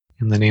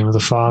In the name of the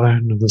Father,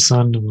 and of the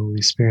Son, and of the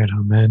Holy Spirit.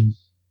 Amen.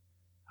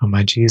 O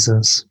my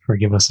Jesus,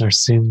 forgive us our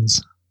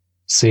sins.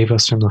 Save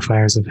us from the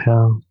fires of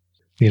hell.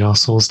 Lead all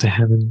souls to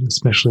heaven,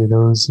 especially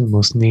those in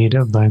most need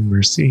of thy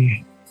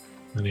mercy.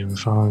 In the name of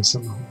the Father, and the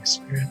Son, and the Holy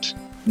Spirit.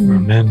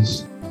 Amen.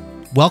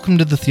 Welcome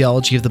to the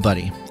Theology of the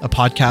Buddy, a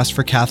podcast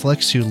for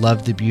Catholics who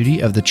love the beauty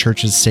of the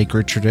Church's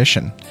sacred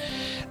tradition.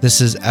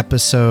 This is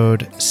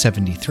episode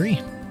 73.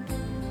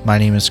 My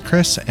name is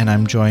Chris, and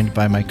I'm joined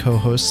by my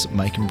co-hosts,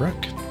 Mike and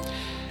Brooke.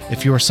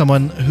 If you are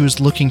someone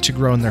who's looking to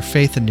grow in their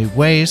faith in new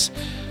ways,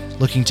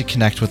 looking to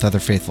connect with other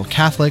faithful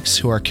Catholics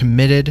who are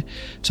committed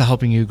to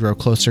helping you grow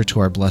closer to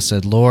our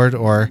blessed Lord,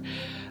 or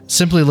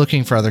simply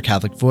looking for other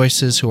Catholic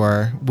voices who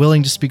are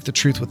willing to speak the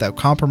truth without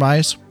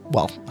compromise,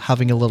 while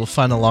having a little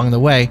fun along the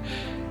way,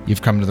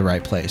 you've come to the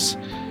right place.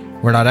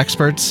 We're not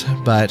experts,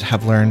 but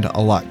have learned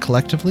a lot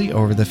collectively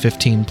over the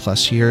 15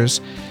 plus years.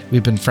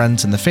 We've been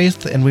friends in the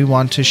faith, and we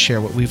want to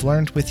share what we've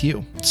learned with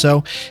you.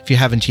 So if you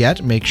haven't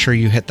yet, make sure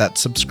you hit that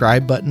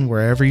subscribe button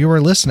wherever you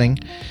are listening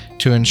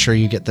to ensure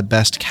you get the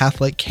best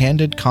Catholic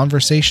candid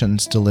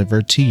conversations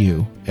delivered to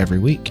you every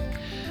week.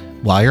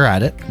 While you're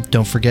at it,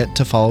 don't forget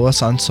to follow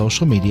us on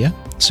social media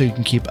so you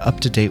can keep up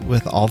to date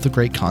with all the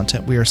great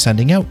content we are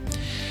sending out.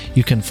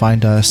 You can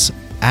find us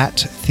at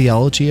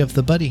Theology of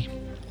the Buddy,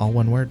 all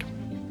one word.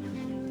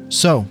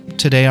 So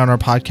today on our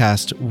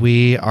podcast,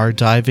 we are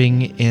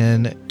diving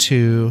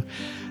into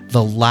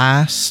the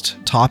last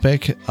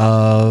topic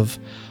of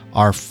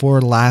our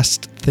Four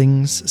Last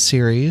Things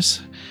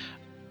series,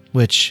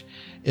 which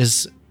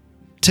is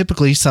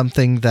typically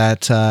something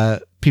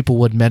that people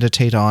would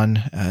meditate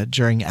on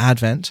during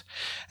Advent.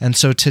 And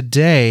so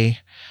today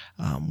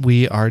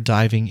we are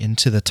diving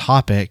into the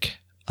topic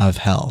of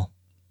hell.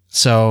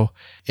 So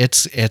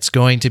it's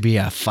going to be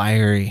a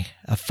fiery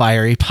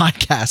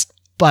podcast,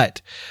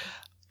 but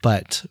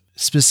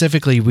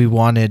specifically we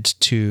wanted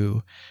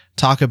to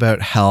talk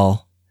about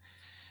hell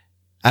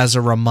as a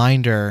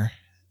reminder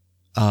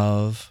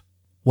of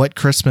what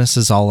Christmas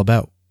is all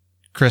about.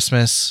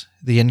 Christmas,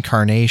 the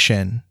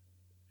incarnation,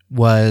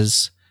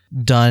 was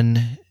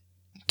done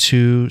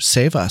to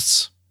save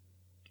us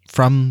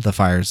from the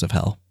fires of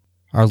hell.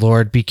 Our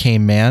Lord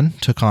became man,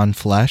 took on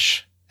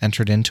flesh,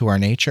 entered into our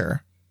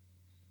nature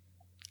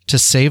to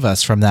save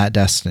us from that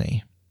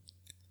destiny.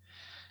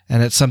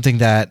 And it's something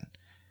that,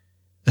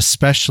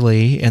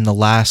 especially in the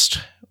last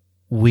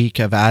week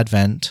of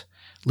Advent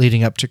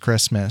leading up to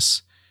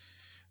Christmas,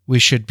 we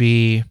should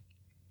be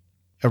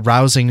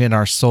arousing in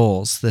our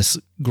souls this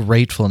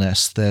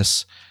gratefulness,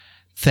 this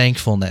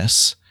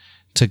thankfulness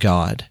to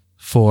God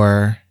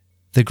for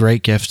the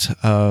great gift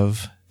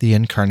of the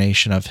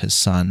incarnation of his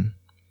Son.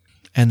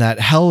 And that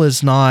hell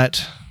is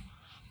not,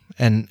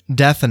 and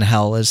death and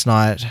hell is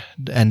not,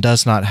 and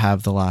does not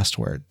have the last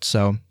word.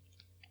 So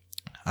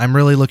I'm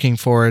really looking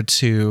forward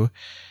to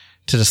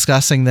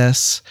discussing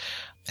this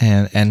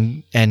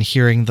and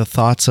hearing the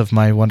thoughts of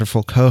my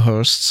wonderful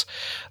co-hosts.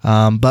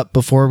 But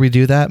before we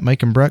do that,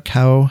 Mike and Brooke,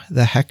 how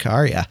the heck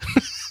are ya?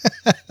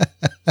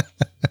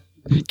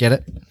 Get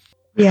it?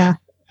 Yeah.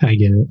 I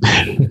get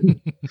it.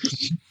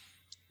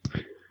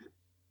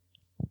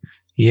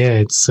 Yeah,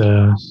 it's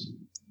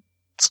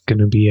going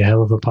to be a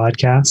hell of a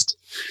podcast.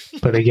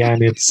 But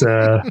again, it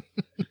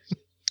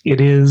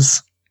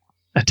is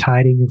a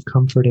tiding of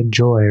comfort and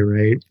joy,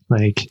 right?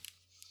 Like,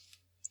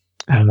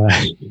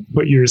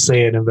 what you were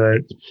saying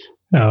about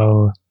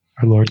how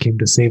our Lord came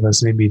to save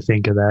us made me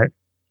think of that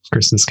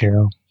Christmas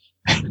carol.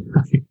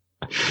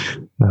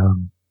 To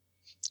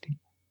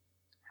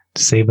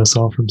save us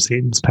all from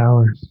Satan's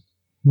power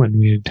when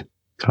we had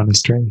gone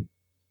astray.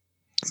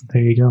 So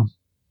there you go.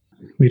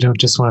 We don't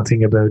just want to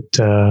think about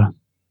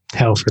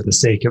hell for the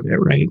sake of it,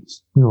 right?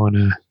 We want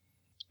to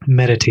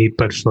meditate,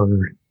 but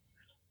for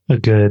a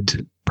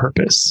good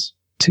purpose,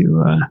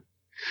 to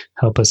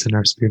help us in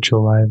our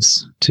spiritual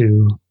lives,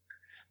 to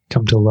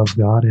come to love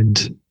God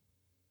and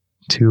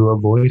to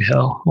avoid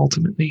hell,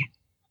 ultimately.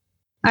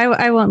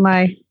 I won't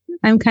lie.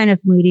 I'm kind of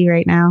moody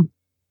right now.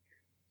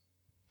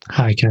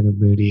 Hi, kind of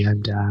moody.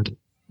 I'm Dad.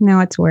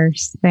 No, it's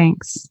worse.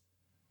 Thanks.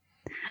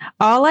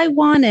 All I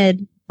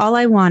wanted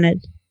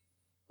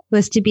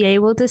was to be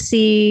able to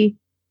see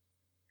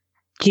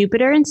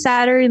Jupiter and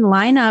Saturn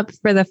line up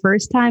for the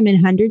first time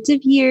in hundreds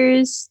of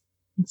years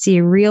and see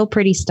a real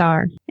pretty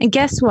star. And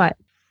guess what?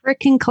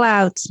 Frickin'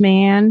 clouds,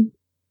 man.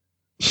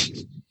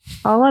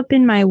 All up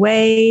in my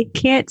way.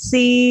 Can't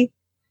see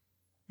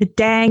the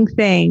dang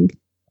thing.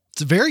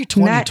 It's very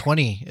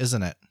 2020,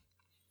 isn't it?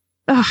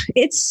 Oh,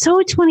 it's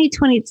so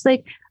 2020. It's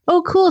like,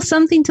 oh, cool.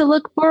 Something to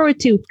look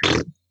forward to.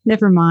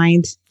 Never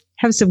mind.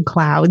 Have some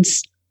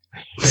clouds.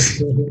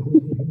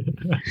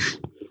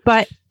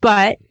 But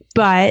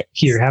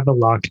here, have a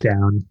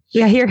lockdown.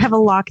 Yeah, here, have a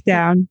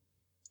lockdown.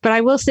 But I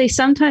will say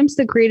sometimes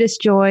the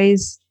greatest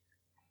joys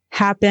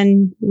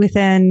happen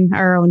within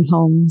our own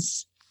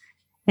homes.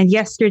 And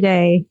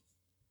yesterday,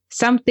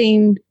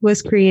 something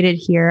was created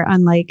here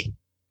unlike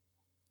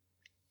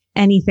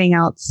anything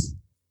else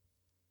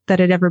that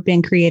had ever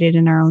been created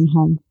in our own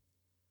home.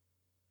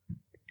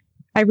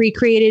 I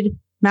recreated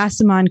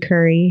massaman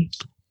curry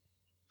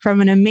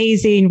from an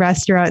amazing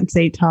restaurant in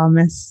St.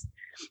 Thomas.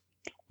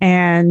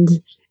 And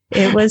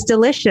it was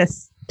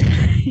delicious.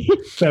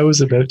 That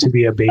was about to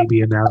be a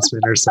baby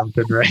announcement or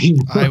something, right?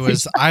 I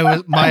was,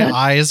 my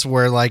eyes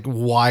were like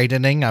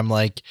widening. I'm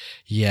like,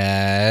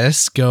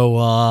 yes, go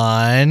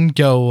on.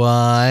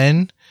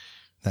 Then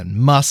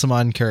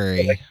Massaman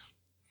curry.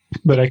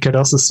 But I could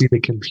also see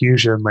the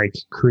confusion, like,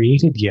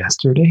 created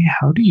yesterday?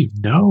 How do you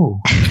know?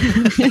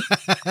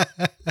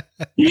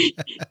 It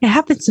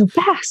happened so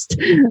fast.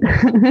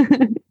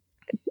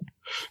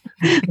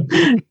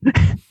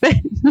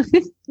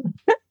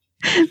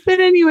 But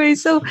anyway,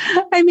 so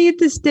I made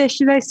this dish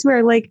and I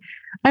swear, like,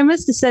 I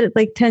must have said it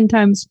like 10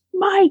 times.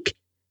 Mike,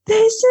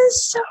 this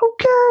is so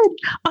good.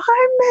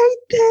 I made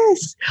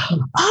this.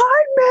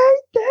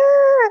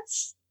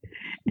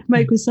 And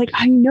Mike was like,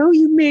 I know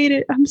you made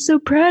it. I'm so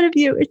proud of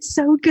you. It's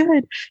so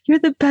good. You're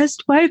the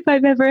best wife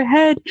I've ever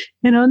had.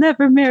 And I'll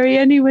never marry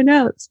anyone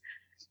else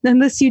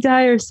unless you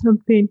die or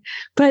something.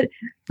 But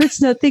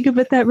let's not think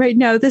about that right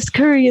now. This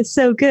curry is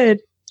so good.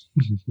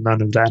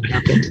 None of that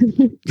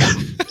happened.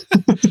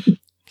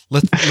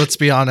 Let's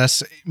be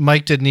honest.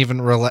 Mike didn't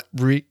even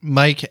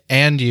Mike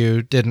and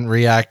you didn't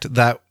react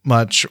that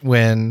much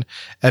when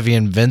Evie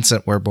and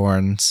Vincent were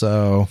born.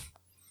 So,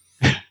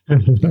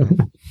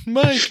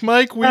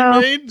 Mike, we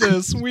made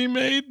this. We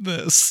made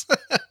this.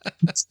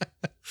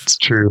 It's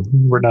true.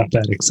 We're not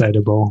that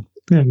excitable.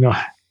 No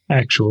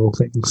actual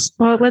things.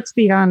 Well, let's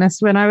be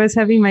honest. When I was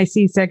having my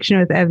C-section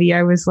with Evie,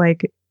 I was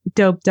like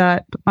doped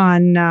up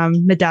on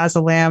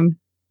midazolam.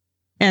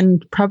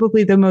 And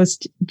probably the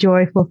most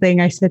joyful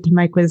thing I said to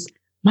Mike was,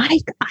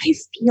 Mike, I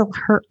feel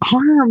her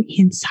arm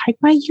inside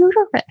my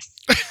uterus.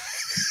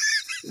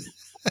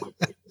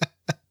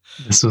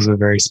 This was a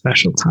very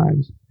special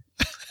time.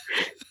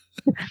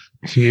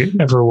 If you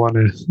ever want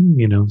to,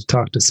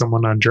 talk to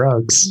someone on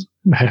drugs,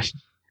 yeah.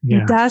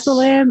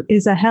 Midazolam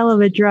is a hell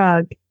of a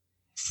drug.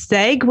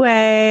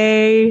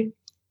 Segue.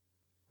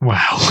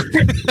 Wow.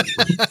 Okay.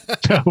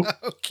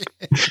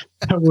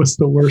 That was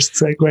the worst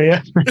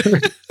segue ever.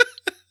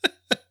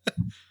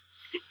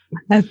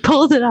 I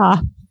pulled it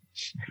off.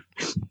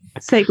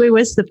 Segue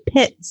was the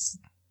pits.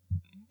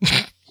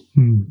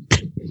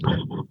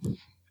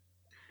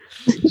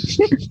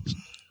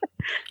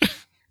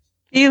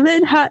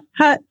 Feeling hot.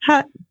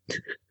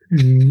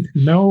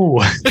 No.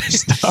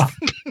 Stop.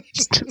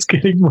 It's just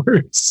getting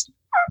worse.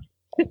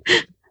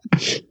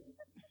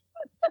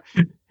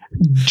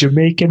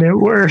 Jamaican it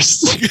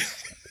worse.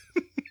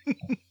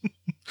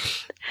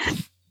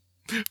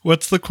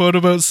 What's the quote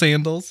about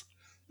sandals?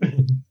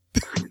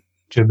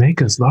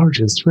 Jamaica's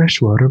largest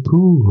freshwater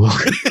pool.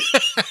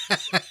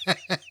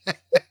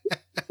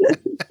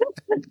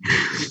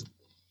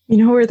 You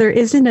know where there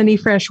isn't any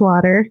fresh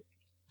water?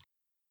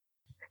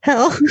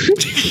 Hell.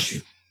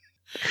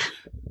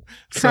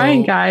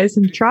 Trying, guys.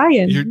 I'm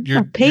trying.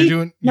 You're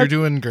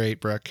doing great,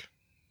 Brooke.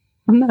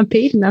 I'm not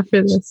paid enough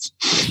for this.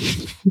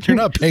 You're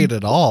not paid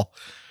at all.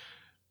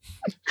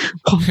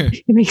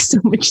 It makes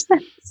so much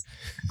sense.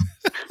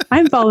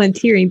 I'm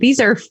volunteering. These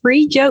are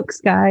free jokes,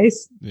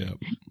 guys. Yeah.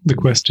 The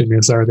question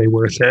is, are they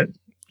worth it?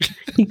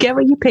 You get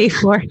what you pay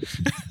for.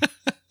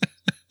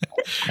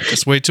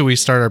 Just wait till we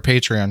start our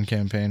Patreon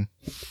campaign.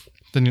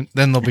 Then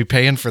they'll be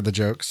paying for the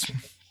jokes.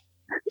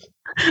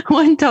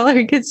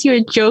 $1 gets you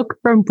a joke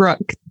from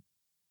Brooke.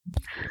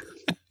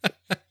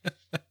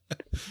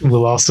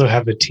 We'll also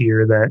have a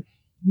tier that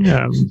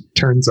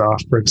turns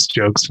off Brooke's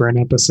jokes for an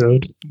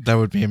episode. That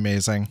would be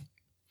amazing.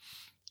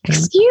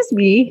 Excuse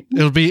me.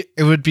 It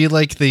would be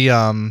like the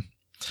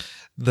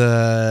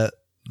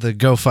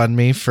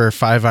GoFundMe for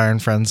 5 Iron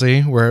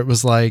Frenzy, where it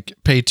was like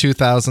pay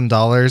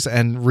 $2,000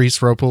 and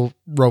Reese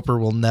Roper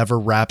will never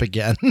rap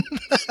again.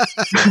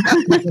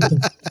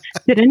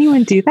 Did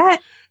anyone do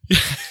that?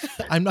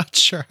 I'm not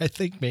sure. I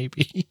think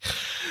maybe.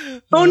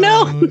 Oh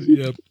no.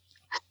 Yep.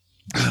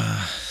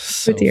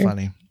 So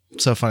funny.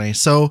 So funny.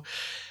 So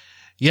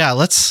yeah,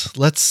 let's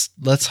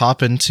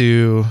hop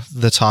into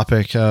the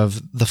topic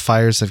of the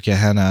fires of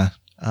Gehenna.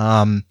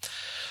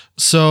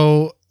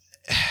 So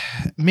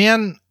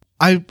man,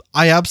 I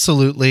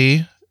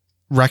absolutely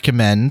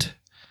recommend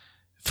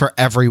for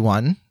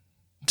everyone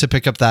to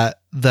pick up that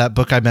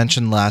book I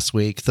mentioned last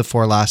week, The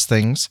 4 Last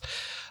Things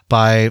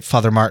by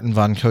Father Martin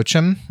von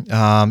Kochum.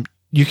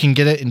 You can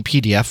get it in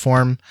PDF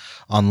form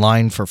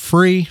online for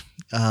free.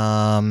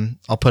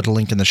 I'll put a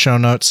link in the show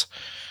notes,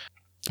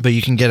 but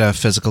you can get a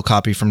physical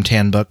copy from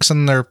Tan Books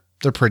and they're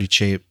pretty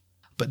cheap.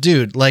 But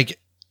dude, like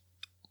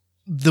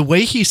the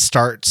way he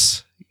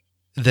starts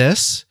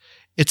this,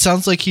 it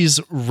sounds like he's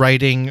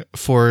writing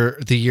for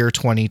the year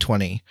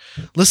 2020.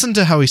 Listen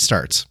to how he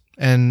starts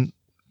and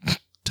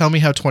tell me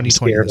how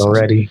 2020 is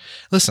already.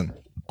 Listen,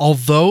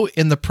 although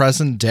in the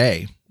present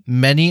day,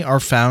 many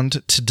are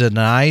found to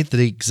deny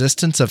the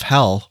existence of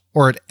hell,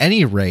 or at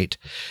any rate,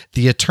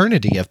 the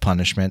eternity of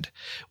punishment,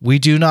 we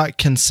do not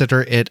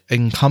consider it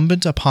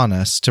incumbent upon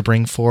us to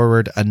bring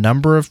forward a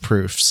number of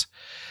proofs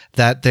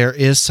that there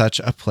is such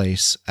a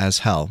place as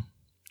hell.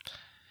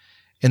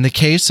 In the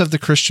case of the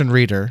Christian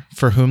reader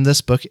for whom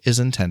this book is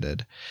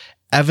intended,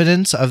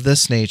 Evidence of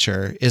this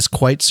nature is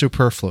quite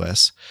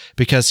superfluous,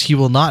 because he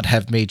will not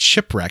have made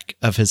shipwreck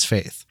of his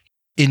faith.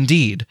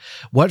 Indeed,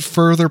 what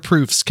further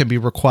proofs can be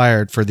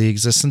required for the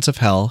existence of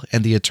hell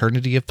and the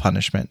eternity of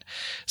punishment,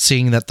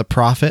 seeing that the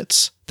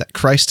prophets, that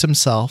Christ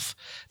himself,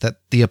 that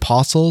the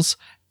apostles,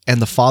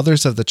 and the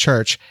fathers of the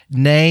church,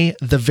 nay,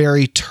 the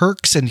very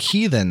Turks and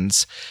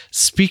heathens,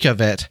 speak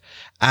of it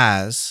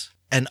as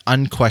an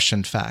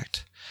unquestioned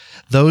fact.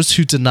 Those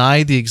who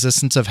deny the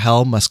existence of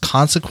hell must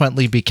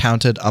consequently be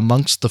counted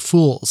amongst the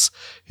fools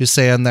who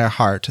say in their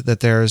heart that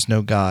there is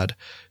no God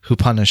who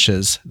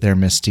punishes their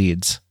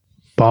misdeeds.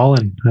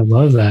 Ballin'. I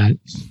love that.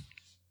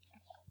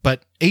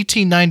 But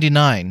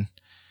 1899,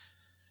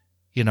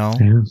 Yeah.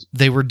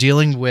 they were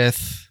dealing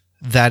with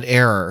that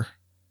error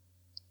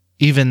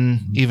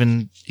even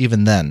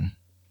then,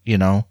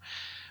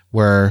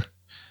 where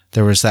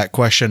there was that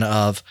question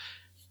of,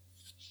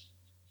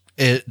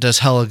 does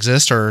hell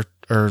exist, or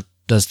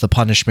does the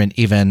punishment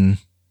is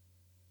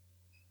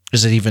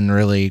it even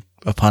really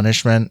a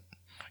punishment?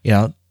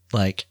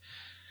 Like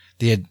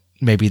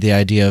maybe the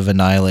idea of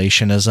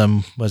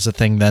annihilationism was a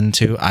thing then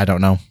too. I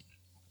don't know.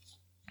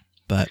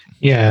 But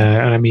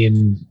yeah, I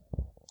mean,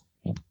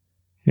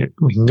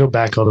 we can go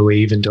back all the way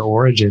even to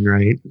Origin,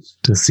 right?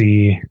 To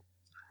see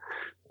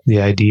the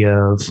idea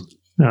of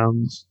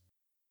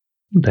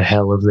the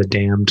hell of the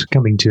damned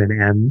coming to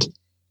an end,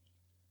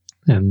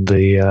 and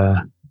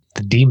the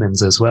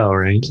demons as well,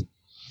 right?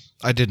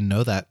 I didn't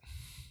know that.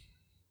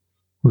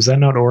 Was that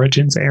not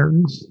Origin's error?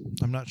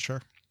 I'm not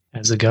sure.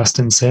 As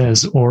Augustine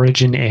says,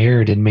 Origin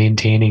erred in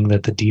maintaining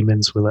that the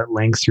demons will at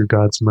length through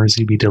God's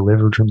mercy be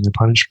delivered from their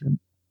punishment.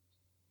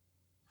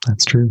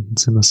 That's true.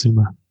 It's in the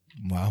Summa.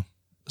 Wow.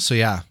 So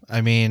yeah,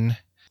 I mean,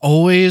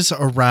 always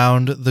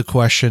around the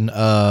question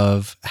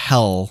of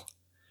hell,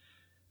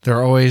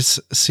 there always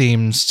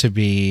seems to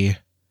be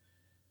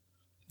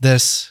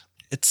this,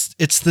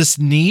 it's this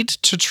need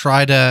to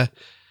try to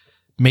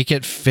make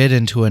it fit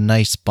into a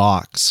nice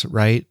box,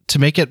 right? To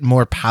make it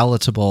more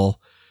palatable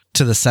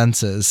to the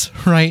senses,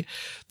 right?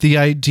 The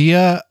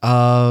idea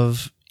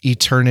of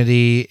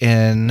eternity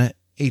in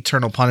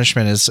eternal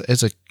punishment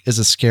is a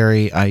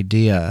scary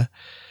idea,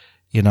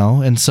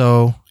 And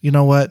so, you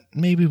know what?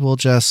 Maybe we'll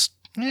just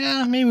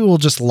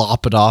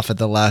lop it off at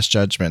the last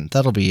judgment.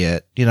 That'll be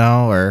it,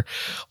 or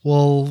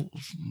we'll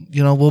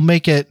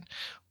make it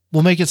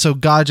so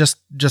God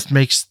just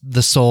makes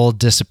the soul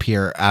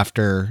disappear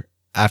after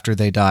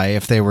they die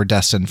if they were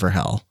destined for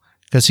hell,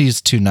 because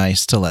he's too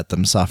nice to let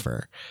them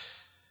suffer,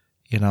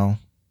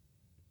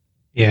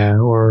 Yeah,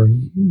 or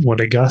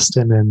what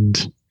Augustine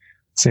and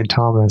St.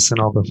 Thomas and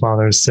all the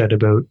fathers said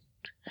about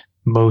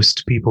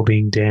most people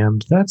being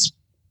damned. That's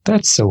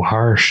so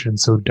harsh and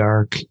so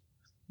dark.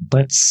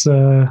 Let's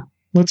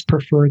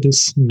prefer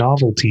this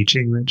novel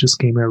teaching that just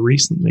came out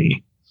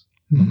recently.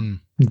 Mm-hmm.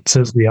 It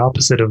says the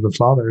opposite of the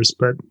fathers,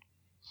 but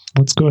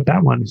let's go with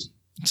that one.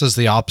 It says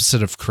the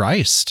opposite of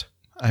Christ.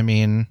 I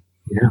mean,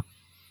 yeah.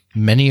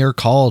 Many are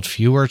called,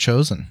 few are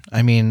chosen.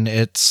 I mean,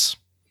 it's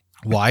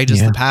wide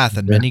is the path,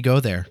 and many go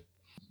there.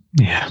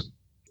 Yeah.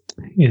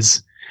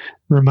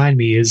 Remind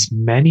me, is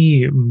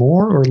many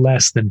more or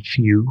less than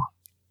few?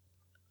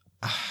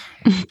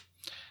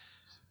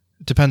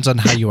 Depends on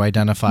how you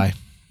identify.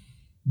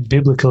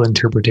 Biblical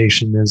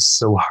interpretation is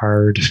so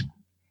hard.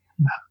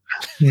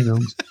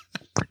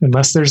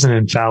 Unless there's an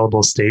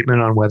infallible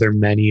statement on whether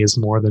many is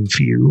more than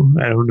few,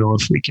 I don't know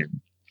if we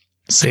can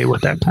say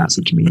what that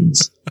passage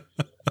means.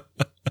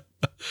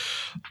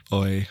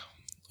 Oy.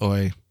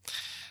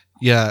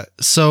 Yeah.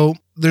 So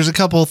there's a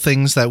couple of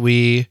things that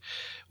we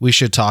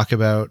should talk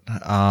about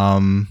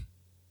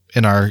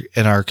in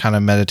our kind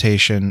of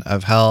meditation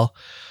of hell.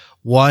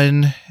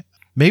 One,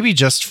 maybe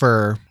just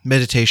for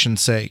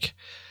meditation's sake,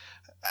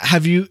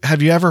 have you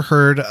ever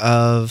heard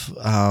of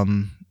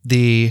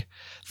the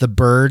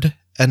bird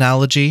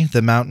analogy,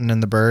 the mountain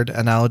and the bird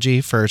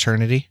analogy for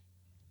eternity?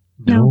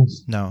 No.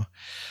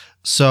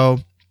 So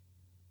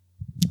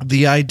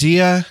the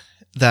idea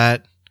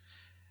that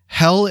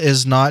hell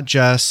is not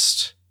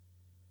just,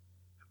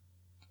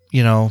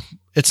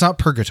 it's not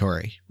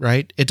purgatory,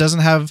 right? It doesn't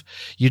have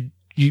you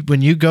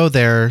when you go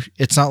there,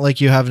 it's not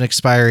like you have an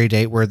expiry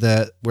date where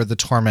the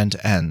torment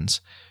ends.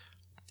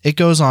 It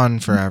goes on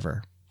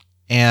forever.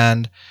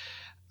 And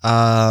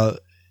but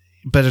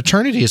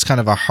eternity is kind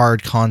of a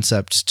hard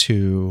concept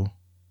to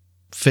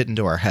fit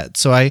into our head.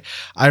 So I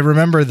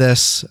remember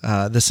this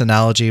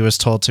analogy was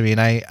told to me,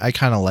 and I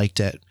kind of liked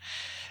it.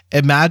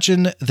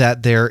 Imagine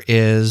that there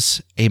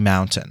is a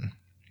mountain,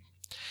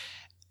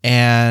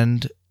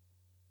 and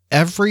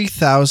every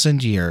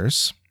 1,000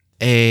 years,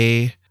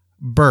 a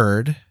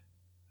bird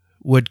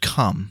would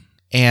come,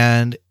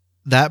 and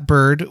that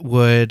bird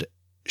would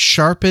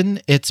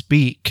sharpen its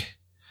beak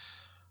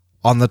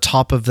on the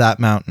top of that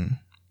mountain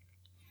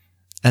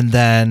and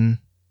then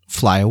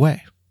fly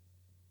away.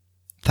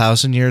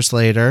 1,000 years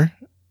later,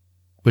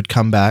 would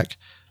come back,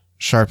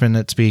 sharpen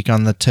its beak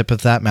on the tip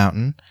of that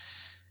mountain,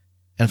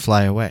 and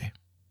fly away.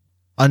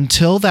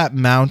 Until that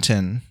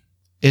mountain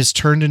is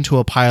turned into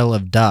a pile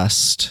of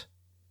dust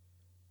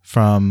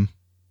from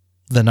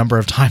the number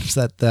of times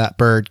that that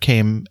bird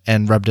came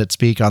and rubbed its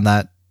beak on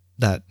that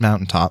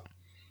mountaintop.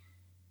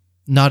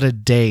 Not a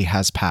day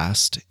has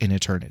passed in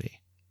eternity.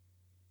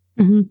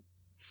 Mm-hmm.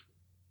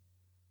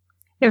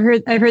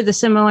 I've heard the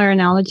similar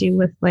analogy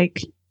with,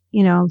 like,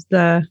 you know,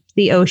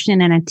 the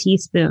ocean and a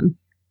teaspoon,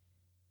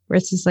 where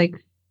it's just like,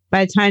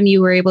 by the time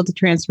you were able to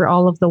transfer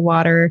all of the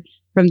water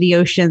from the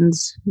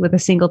oceans with a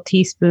single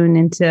teaspoon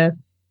into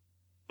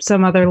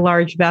some other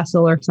large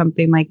vessel or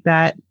something like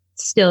that,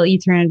 still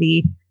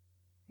eternity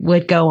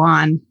would go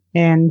on,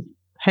 and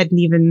hadn't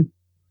even,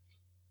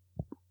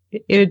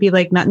 it would be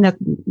like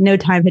no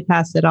time had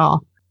passed at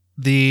all.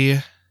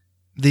 The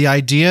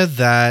idea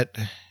that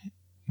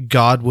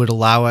God would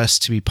allow us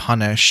to be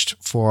punished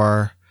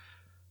for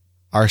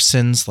our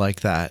sins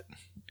like that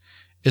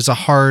is a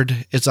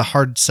hard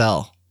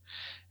sell.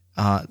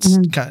 It's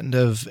kind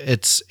of,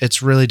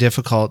 it's really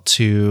difficult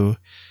to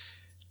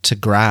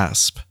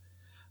grasp.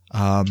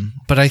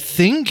 But I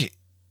think,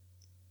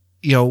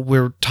 you know,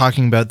 we're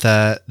talking about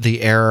the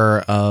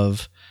error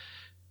of,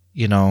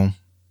 you know,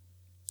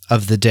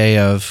 of the day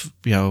of,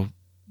 you know,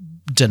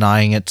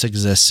 denying its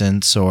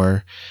existence,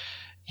 or,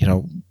 you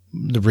know,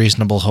 the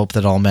reasonable hope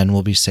that all men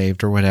will be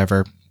saved or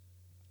whatever.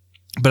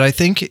 But I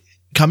think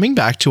coming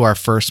back to our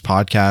first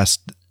podcast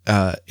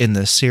in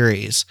this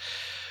series,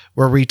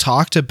 where we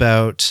talked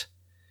about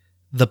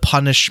the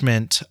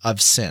punishment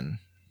of sin,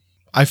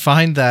 I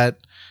find that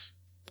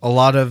a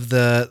lot of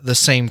the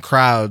same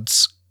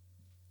crowds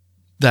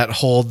that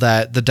hold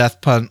that the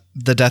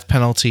death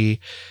penalty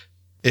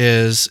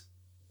is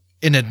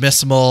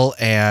inadmissible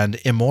and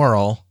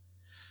immoral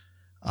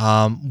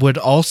would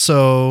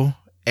also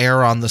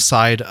err on the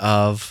side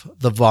of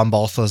the von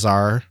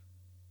Balthasar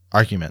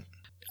argument.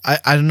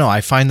 I don't know. I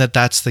find that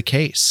that's the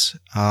case.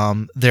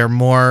 They're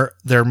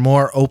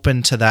more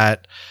open to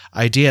that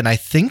idea, and I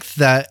think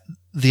that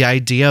the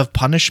idea of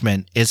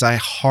punishment is a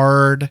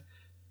hard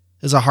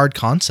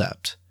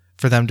concept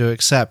for them to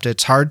accept.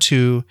 It's hard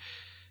to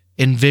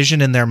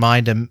envision in their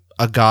mind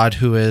a God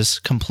who is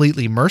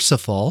completely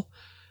merciful,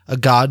 a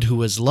God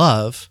who is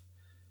love,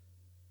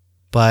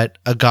 but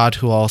a God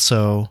who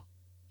also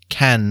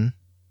can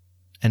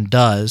and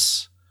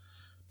does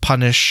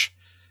punish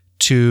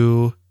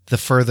to the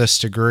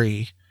furthest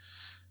degree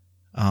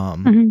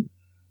sin.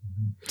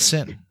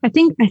 I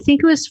think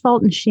it was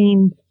Fulton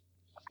Sheen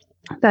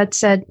that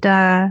said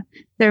there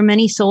are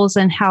many souls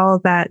in hell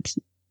that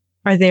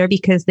are there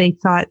because they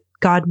thought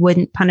God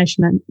wouldn't punish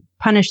them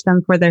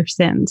for their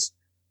sins.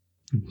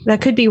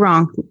 That could be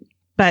wrong,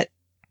 but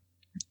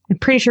I'm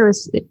pretty sure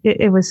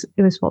it was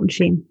Fulton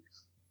Sheen.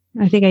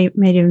 I think I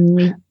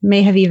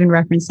may have even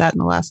referenced that in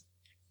the last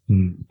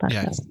podcast.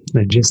 Yeah,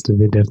 the gist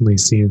of it definitely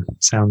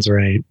sounds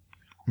right.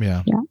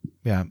 Yeah.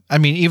 I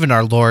mean, even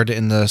our Lord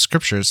in the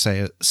scriptures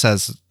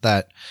says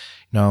that,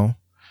 you know,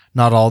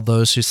 not all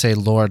those who say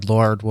Lord,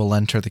 Lord will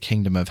enter the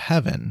kingdom of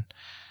heaven.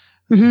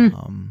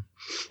 Mm-hmm.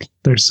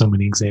 There's so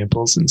many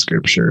examples in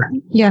scripture.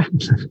 Yeah.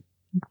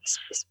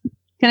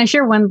 Can I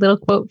share one little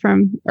quote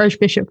from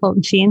Archbishop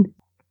Fulton Sheen?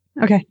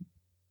 Okay.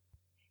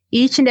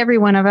 Each and every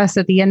one of us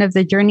at the end of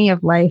the journey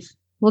of life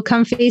will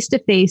come face to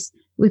face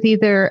with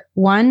either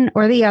one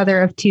or the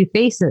other of two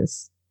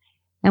faces.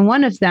 And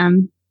one of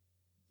them,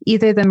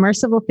 either the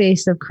merciful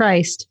face of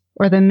Christ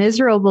or the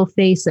miserable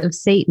face of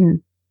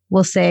Satan,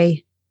 will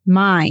say,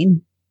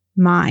 "Mine,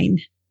 mine.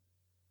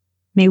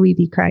 May we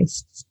be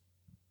Christ's."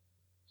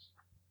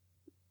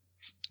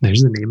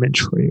 There's an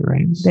image for you,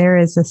 right? There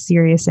is a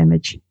serious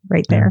image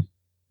right there.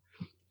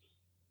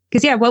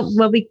 Because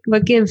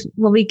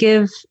what we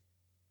give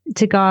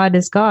to God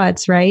is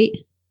God's, right?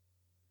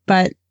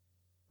 But,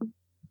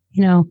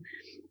 you know,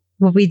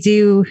 what we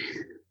do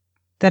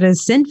that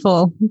is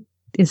sinful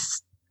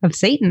is of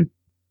Satan.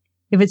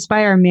 If it's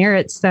by our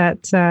merits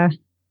that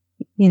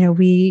you know,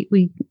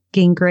 we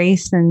gain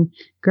grace and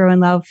grow in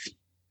love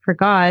for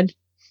God,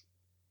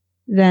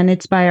 then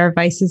it's by our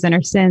vices and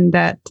our sin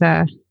that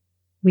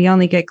we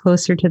only get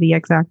closer to the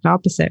exact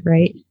opposite,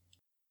 right?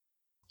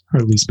 Or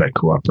at least by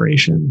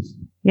cooperation.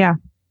 Yeah.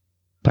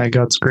 By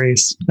God's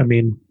grace. I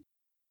mean,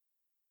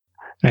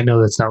 I know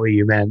that's not what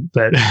you meant,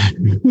 but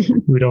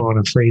we don't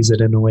want to phrase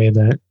it in a way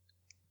that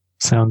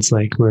sounds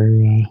like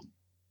we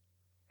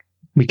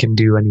can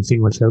do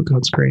anything without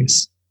God's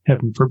grace.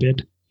 Heaven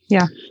forbid.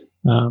 Yeah.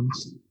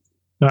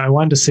 I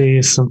wanted to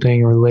say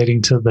something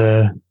relating to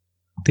the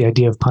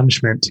idea of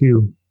punishment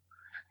too.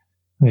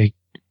 Like,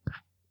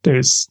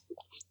 this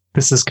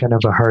is kind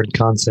of a hard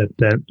concept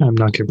that I'm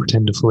not going to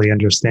pretend to fully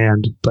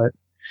understand, but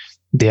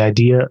the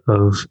idea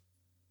of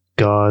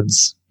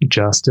God's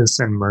justice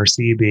and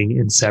mercy being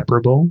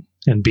inseparable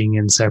and being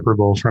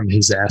inseparable from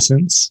his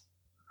essence,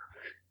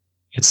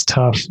 it's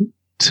tough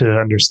to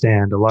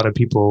understand. A lot of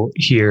people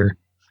hear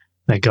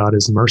that God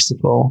is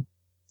merciful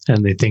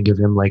and they think of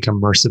him like a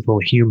merciful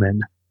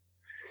human.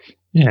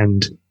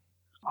 And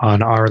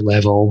on our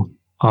level,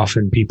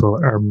 often people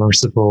are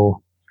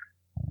merciful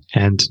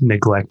and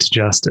neglect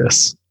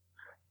justice.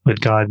 But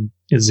God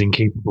is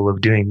incapable of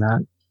doing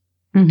that.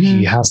 Mm-hmm.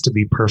 He has to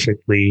be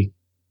perfectly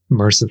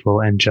merciful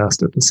and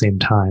just at the same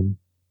time.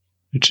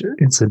 which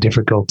it's a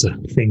difficult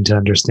thing to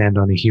understand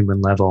on a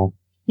human level.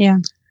 Yeah.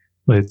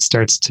 But it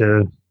starts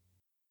to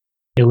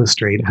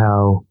illustrate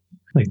how,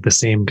 like, the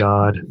same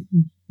God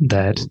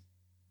that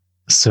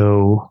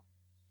so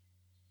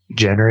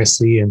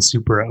generously and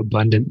super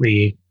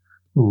abundantly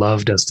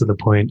loved us to the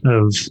point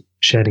of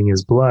shedding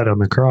his blood on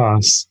the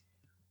cross,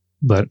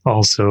 but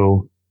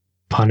also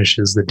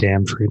punishes the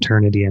damned for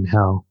eternity in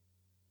hell.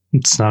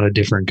 It's not a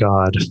different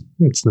God.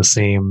 It's the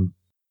same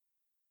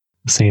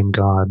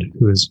God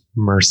who is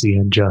mercy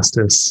and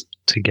justice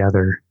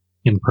together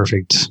in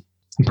perfect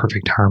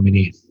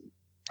harmony.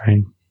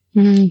 Right?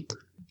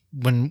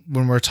 Mm-hmm. When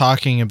we're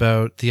talking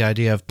about the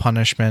idea of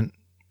punishment,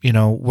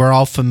 we're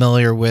all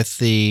familiar with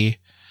the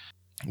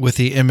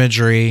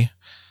imagery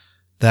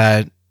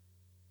that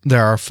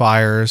there are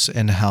fires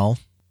in hell.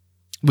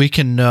 We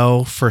can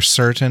know for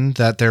certain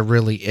that there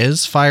really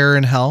is fire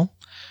in hell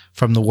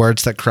from the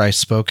words that Christ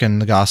spoke in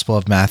the Gospel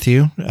of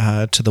Matthew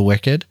to the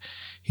wicked.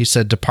 He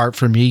said, "Depart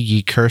from me,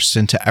 ye cursed,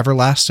 into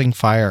everlasting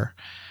fire,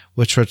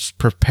 which was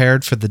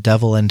prepared for the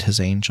devil and his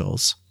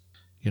angels."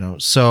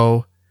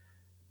 So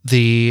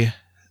the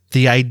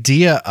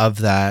idea of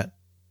that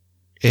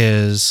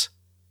is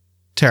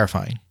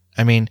terrifying.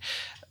 I mean,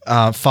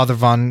 Father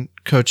Von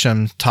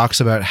Kochem talks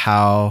about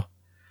how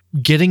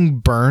getting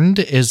burned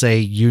is a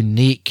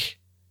unique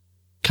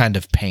kind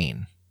of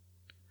pain.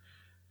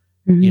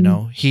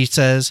 Mm-hmm. He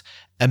says,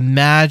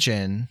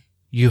 imagine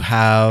you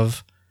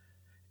have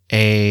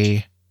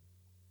a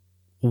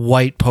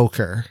white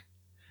poker,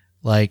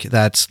 like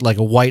that's like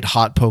a white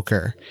hot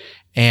poker,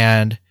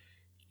 and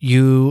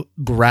you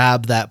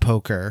grab that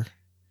poker.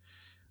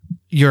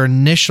 Your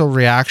initial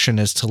reaction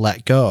is to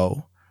let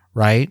go,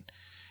 right?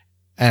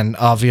 And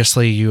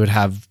obviously you would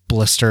have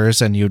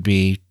blisters and you'd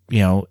be,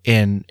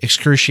 in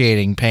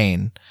excruciating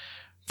pain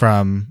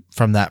from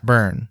that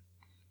burn.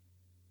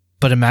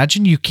 But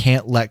imagine you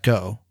can't let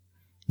go.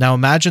 Now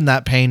imagine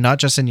that pain not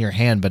just in your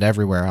hand, but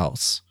everywhere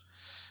else,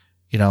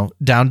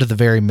 down to the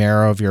very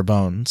marrow of your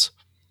bones.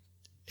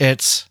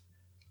 It's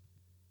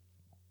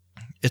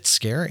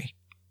scary.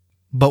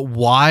 But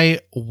why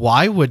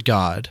would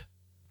God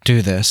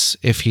do this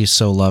if he's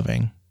so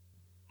loving?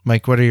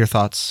 Mike, what are your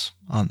thoughts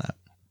on that?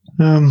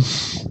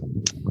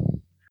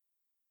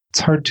 It's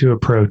hard to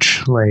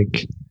approach.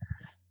 Like,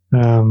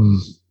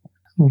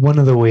 one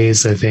of the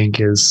ways I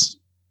think is,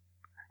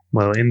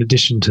 well, in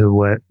addition to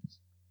what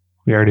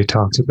we already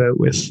talked about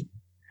with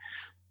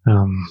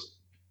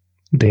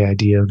the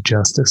idea of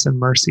justice and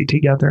mercy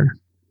together,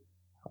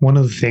 one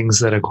of the things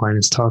that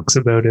Aquinas talks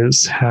about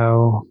is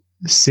how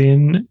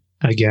sin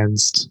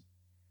against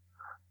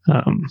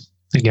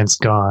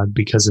God,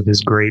 because of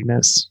his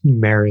greatness,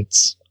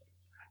 merits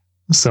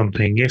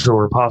something, if it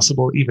were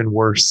possible, even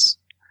worse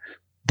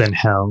than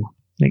hell.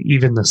 Like,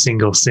 even the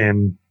single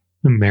sin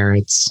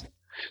merits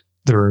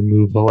the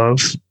removal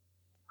of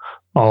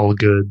all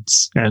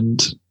goods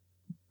and,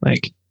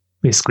 like,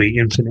 basically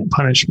infinite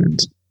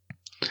punishment.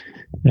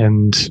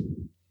 And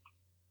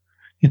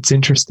it's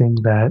interesting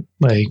that,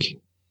 like,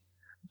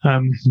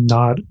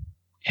 not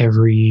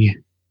every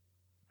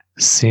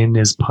sin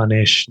is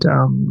punished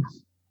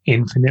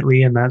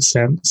infinitely in that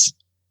sense.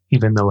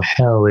 Even though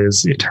hell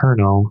is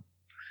eternal,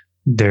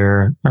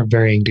 there are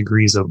varying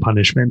degrees of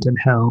punishment in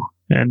hell.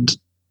 And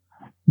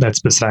that's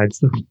besides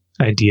the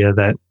idea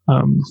that,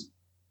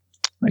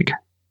 like,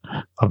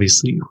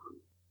 obviously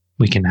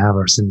we can have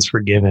our sins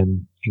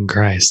forgiven in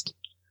Christ.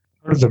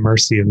 Part of the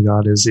mercy of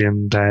God is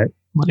in that,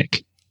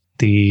 like,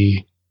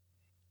 the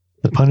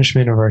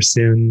punishment of our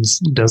sins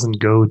doesn't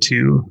go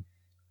to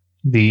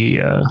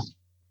the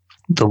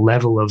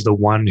level of the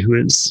one who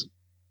is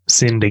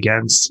sinned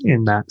against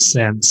in that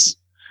sense.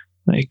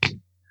 Like,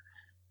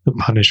 the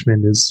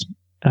punishment is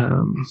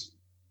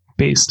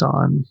based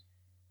on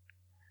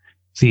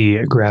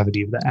the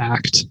gravity of the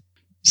act.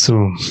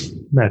 So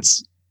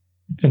that's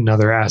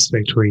another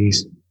aspect where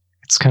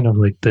it's kind of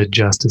like the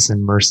justice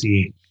and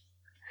mercy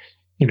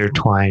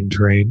intertwined,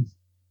 right?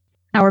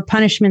 Our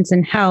punishments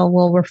in hell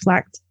will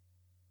reflect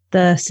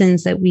the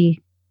sins that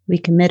we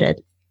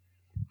committed.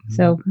 Mm-hmm.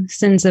 So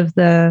sins of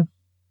the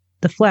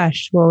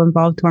flesh will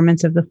involve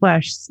torments of the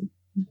flesh.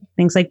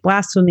 Things like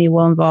blasphemy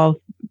will involve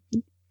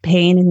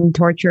pain and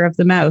torture of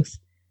the mouth.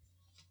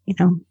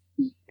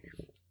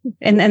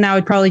 And that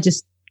would probably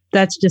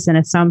that's just an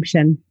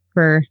assumption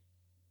for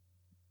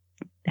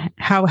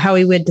how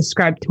we would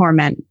describe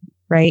torment,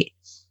 right?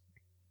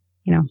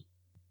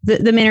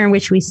 The manner in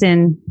which we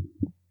sin,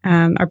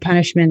 our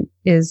punishment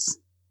is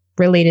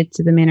related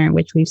to the manner in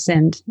which we've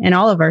sinned in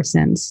all of our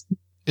sins.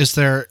 Is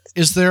there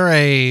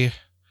a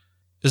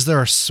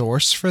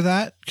source for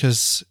that?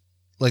 Because,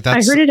 like,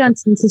 that's, I heard it on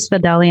Sensus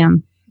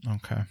Fidelium.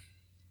 Okay.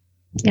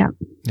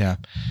 Yeah.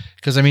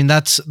 Because I mean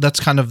that's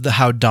kind of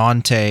how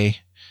Dante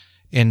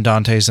in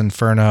Dante's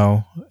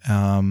Inferno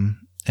and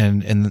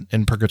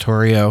in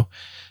Purgatorio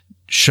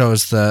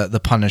shows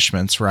the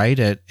punishments, right?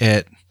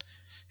 It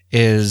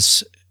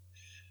is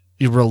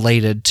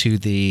related to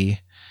the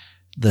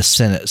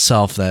sin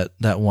itself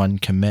that one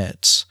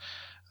commits.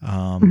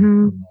 I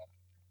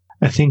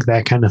think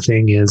that kind of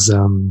thing is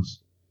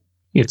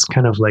it's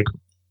kind of like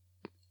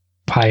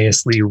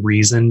piously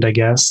reasoned, I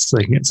guess.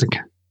 Like it's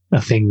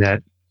a thing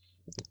that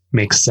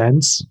makes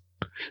sense.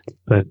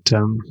 But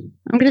I'm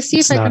gonna see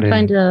if it's I not can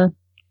find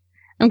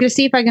I'm gonna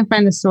see if I can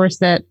find the source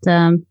that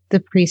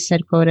the priest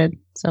had quoted.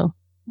 So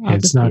I'll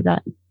it's just do not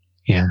that.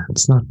 yeah,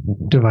 it's not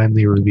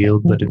divinely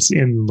revealed, but it's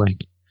in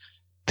like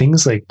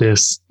things like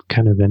this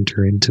kind of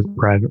enter into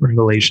private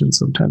revelation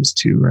sometimes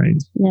too, right?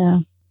 Yeah.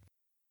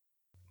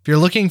 If you're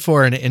looking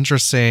for an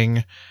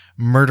interesting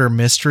murder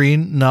mystery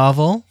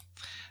novel,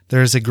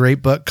 there's a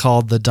great book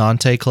called The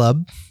Dante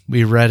Club.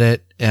 We read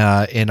it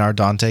in our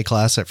Dante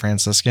class at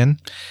Franciscan.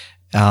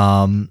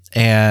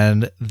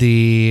 And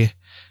the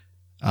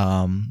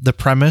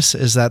premise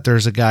is that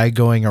there's a guy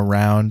going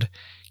around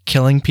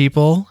killing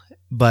people,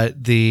 but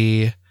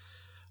he's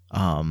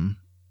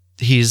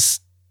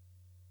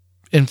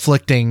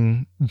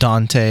inflicting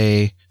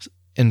Dante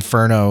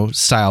Inferno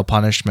style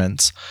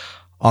punishments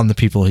on the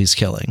people he's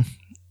killing.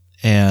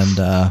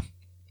 And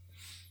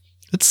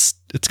it's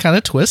kind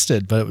of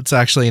twisted, but it's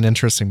actually an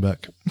interesting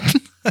book.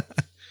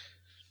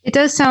 It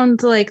does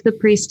sound like the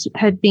priest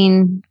had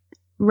been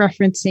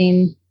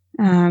referencing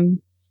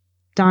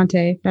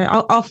Dante. But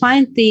I'll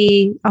find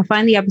the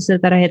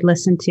episode that I had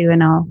listened to,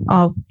 and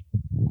I'll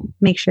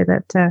make sure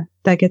that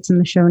that gets in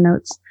the show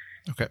notes.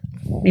 Okay.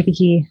 Maybe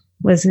he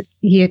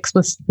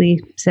explicitly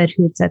said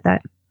who had said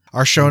that.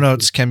 Our show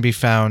notes can be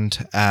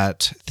found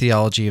at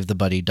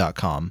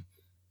theologyofthebuddy.com.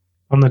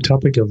 On the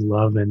topic of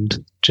love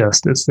and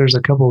justice, there's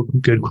a couple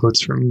good quotes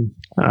from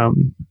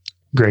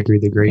Gregory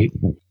the Great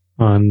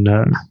on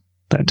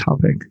that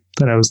topic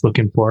that I was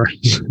looking for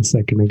a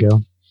second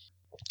ago.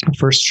 The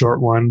first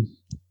short one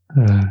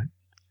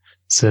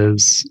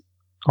says,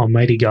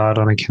 Almighty God,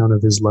 on account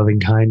of his loving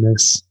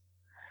kindness,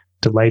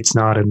 delights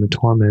not in the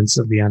torments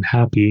of the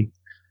unhappy,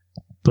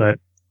 but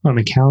on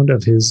account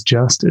of his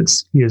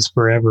justice, he is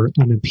forever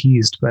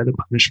unappeased by the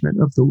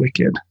punishment of the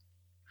wicked.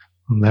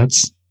 And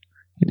that's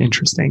an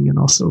interesting and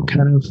also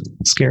kind of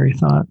scary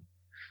thought.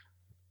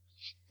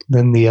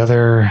 Then the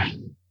other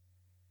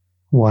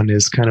one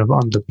is kind of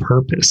on the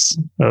purpose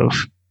of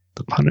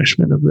the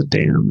punishment of the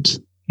damned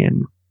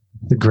in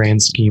the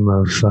grand scheme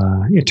of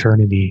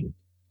eternity.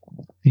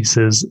 He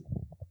says,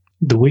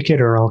 the wicked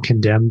are all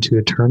condemned to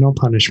eternal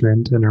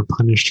punishment and are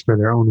punished for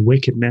their own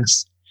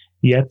wickedness,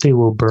 yet they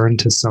will burn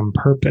to some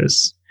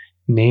purpose,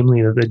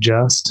 namely that the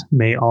just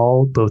may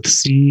all both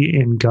see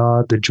in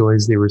God the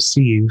joys they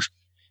receive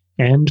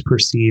and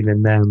perceive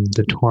in them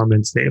the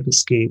torments they have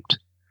escaped,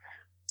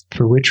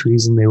 for which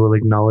reason they will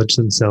acknowledge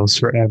themselves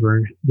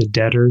forever the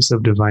debtors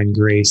of divine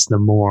grace the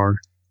more,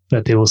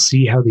 that they will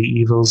see how the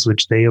evils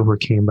which they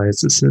overcame by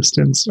its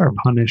assistance are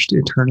punished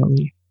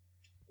eternally.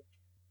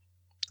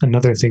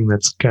 Another thing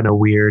that's kind of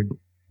weird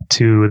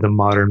to the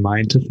modern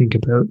mind to think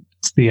about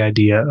is the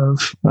idea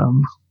of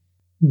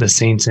the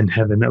saints in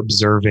heaven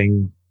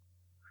observing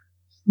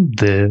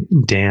the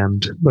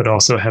damned, but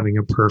also having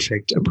a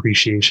perfect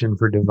appreciation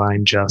for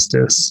divine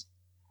justice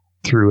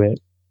through it,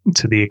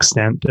 to the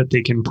extent that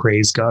they can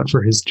praise God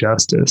for his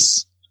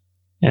justice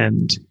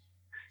and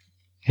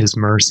his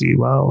mercy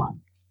while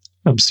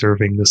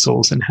observing the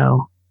souls in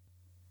hell.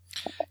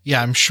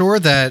 Yeah, I'm sure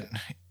that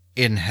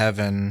in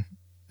heaven,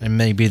 and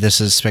maybe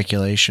this is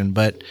speculation,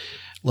 but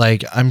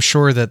like I'm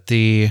sure that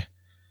the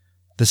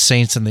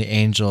saints and the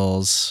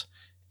angels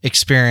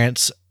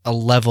experience a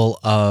level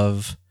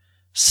of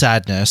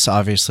sadness.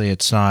 Obviously,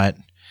 it's not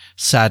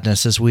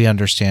sadness as we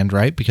understand,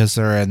 right? Because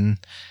they're in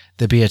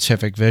the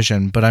beatific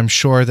vision. But I'm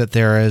sure that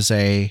there is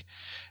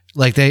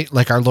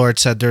like our Lord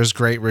said, there's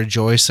great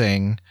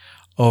rejoicing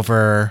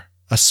over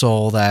a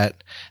soul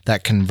that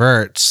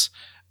converts.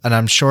 And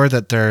I'm sure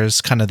that there's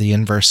kind of the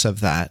inverse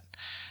of that,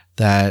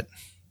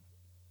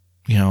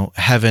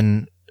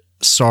 heaven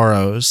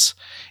sorrows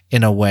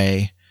in a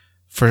way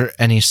for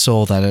any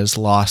soul that is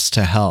lost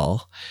to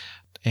hell.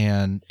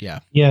 And yeah,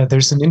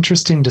 there's an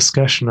interesting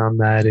discussion on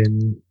that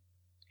in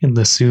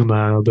the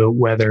Summa about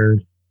whether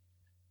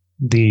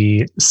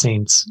the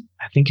saints,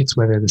 I think it's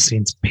whether the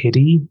saints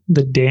pity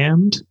the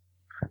damned,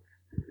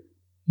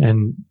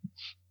 and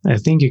I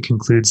think it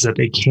concludes that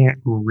they can't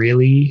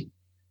really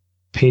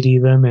pity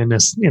them in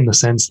the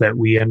sense that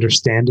we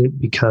understand it,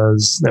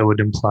 because that would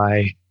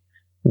imply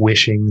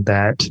wishing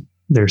that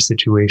their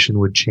situation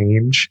would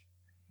change,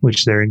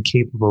 which they're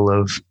incapable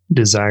of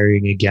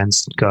desiring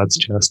against God's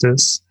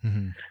justice.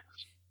 Mm-hmm.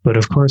 But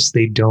of course,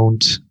 they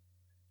don't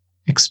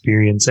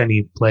experience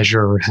any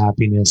pleasure or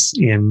happiness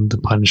in the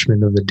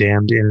punishment of the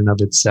damned in and of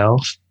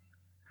itself.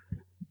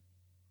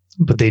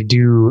 But they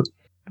do,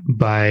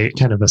 by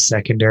kind of a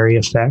secondary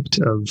effect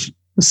of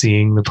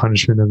seeing the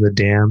punishment of the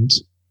damned,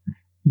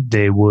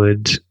 they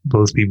would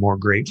both be more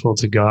grateful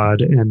to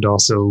God and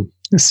also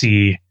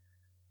see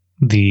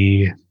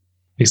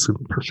basically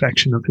the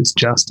perfection of his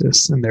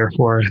justice, and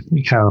therefore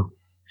how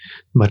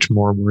much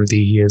more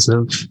worthy he is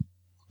of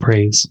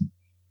praise.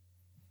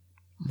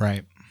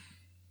 Right.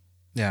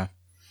 Yeah.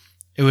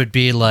 It would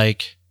be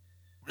like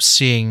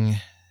seeing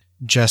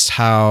just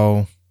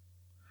how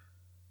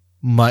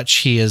much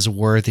he is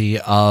worthy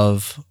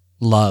of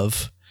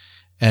love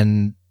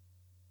and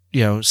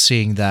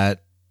seeing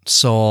that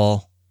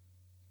soul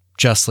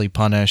justly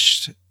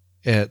punished,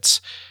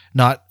 it's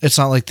not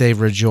like they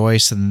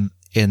rejoice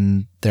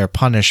in their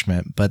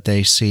punishment, but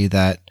they see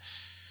that,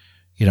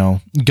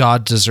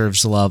 God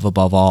deserves love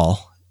above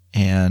all.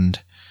 And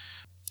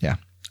yeah,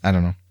 I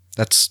don't know.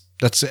 That's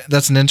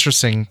an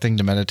interesting thing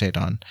to meditate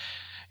on,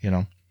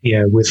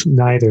 Yeah, with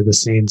neither the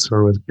saints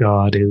or with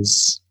God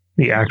is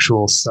the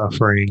actual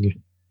suffering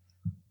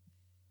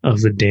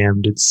of the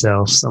damned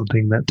itself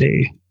something that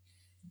they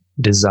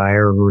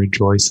desire or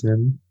rejoice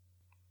in.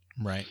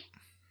 Right.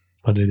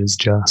 But it is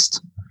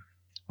just.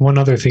 One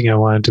other thing I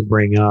wanted to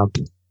bring up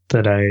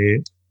that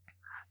I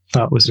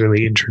thought was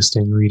really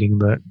interesting reading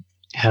about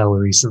hell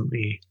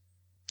recently,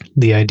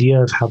 the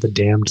idea of how the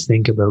damned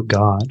think about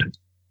God.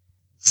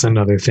 It's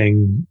another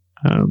thing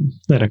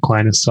that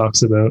Aquinas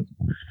talks about.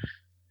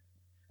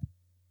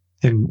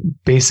 And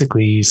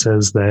basically he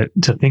says that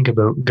to think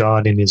about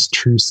God in his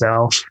true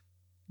self,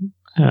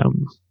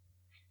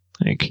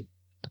 like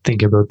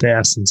think about the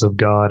essence of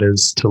God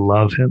as to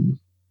love him.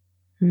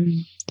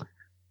 Mm.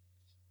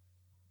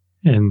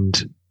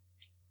 And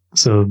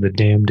so the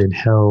damned in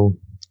hell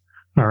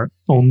are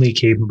only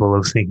capable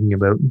of thinking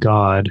about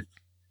God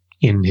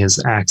in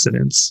his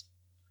accidents.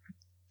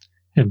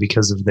 And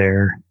because of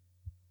their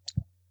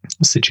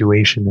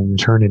situation in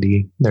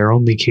eternity, they're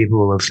only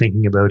capable of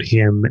thinking about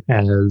him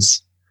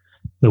as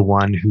the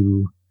one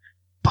who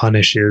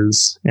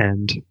punishes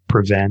and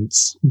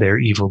prevents their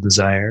evil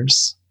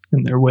desires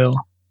and their will.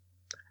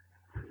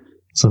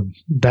 So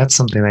that's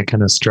something that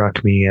kind of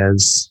struck me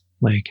as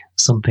like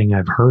something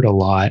I've heard a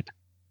lot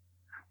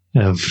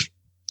of,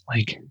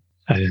 like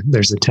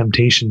there's a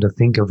temptation to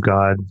think of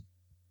God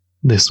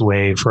this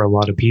way for a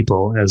lot of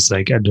people as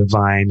like a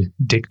divine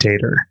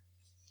dictator.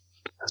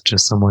 It's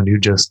just someone who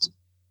just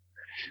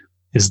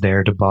is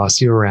there to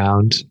boss you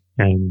around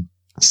and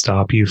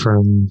stop you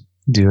from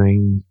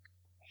doing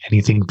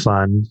anything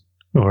fun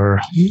or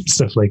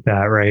stuff like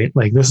that, right?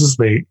 Like this is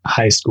the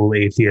high school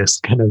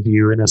atheist kind of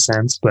view in a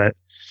sense, but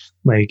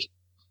like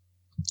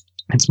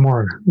it's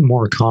more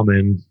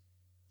common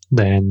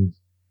than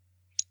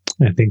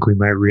I think we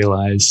might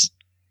realize.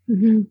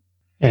 Mm-hmm.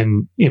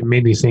 And it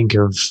made me think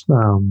of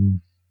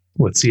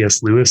what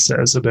C.S. Lewis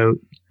says about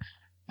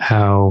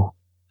how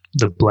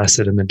the blessed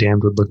and the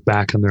damned would look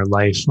back on their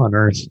life on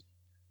earth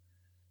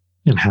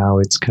and how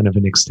it's kind of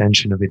an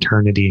extension of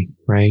eternity,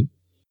 right?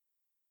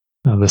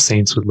 The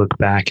saints would look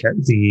back at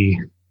the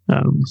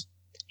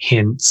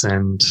hints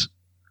and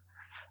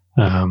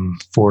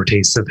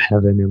foretastes of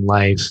heaven in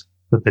life,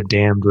 but the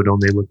damned would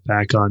only look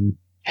back on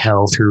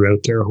hell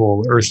throughout their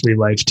whole earthly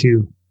life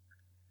too.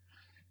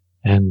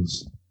 And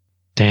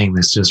dang,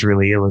 this just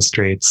really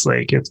illustrates,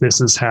 like, if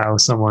this is how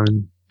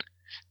someone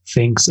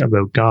thinks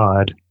about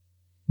God,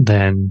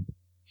 then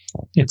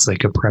it's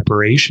like a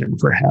preparation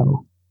for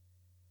hell,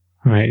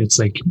 right? It's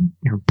like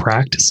you're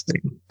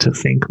practicing to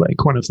think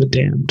like one of the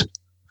damned.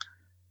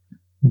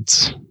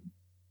 It's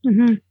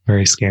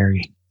very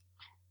scary.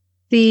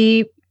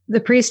 The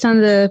priest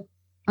on that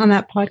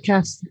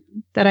podcast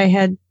that I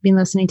had been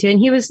listening to,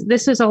 and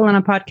this was all on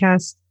a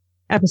podcast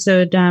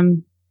episode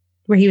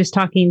where he was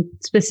talking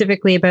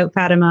specifically about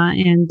Fatima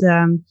and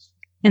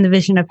the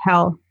vision of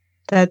hell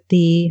that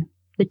the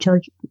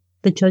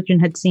children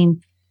had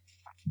seen.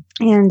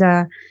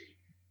 And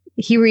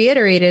he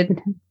reiterated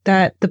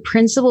that the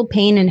principal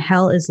pain in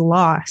hell is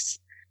loss,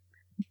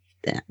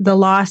 the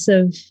loss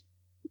of,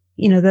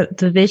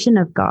 the vision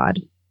of God.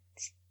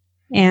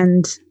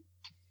 And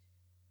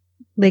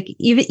like,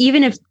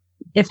 even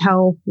if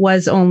hell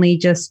was only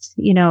just,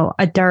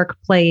 a dark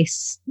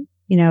place,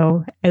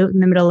 out in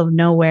the middle of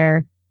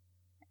nowhere,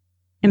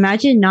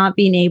 imagine not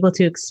being able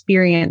to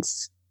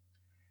experience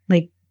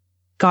like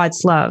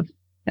God's love.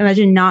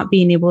 Imagine not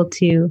being able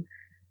to,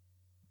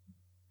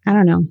 I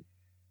don't know.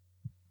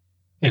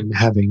 And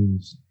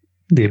having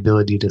the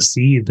ability to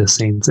see the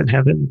saints in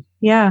heaven.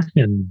 Yeah.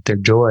 And their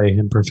joy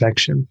and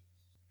perfection.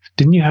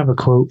 Didn't you have a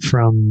quote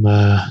from,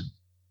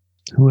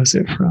 who was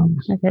it from?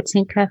 I've got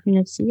St. Catherine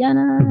of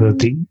Siena. About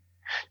the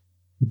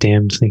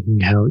damned thinking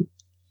how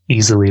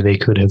easily they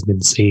could have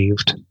been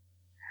saved.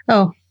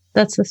 Oh,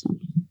 that's this one.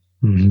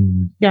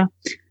 Mm-hmm. Yeah.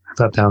 I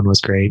thought that one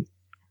was great.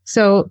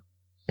 So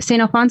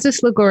St.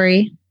 Alphonsus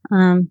Liguori,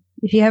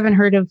 if you haven't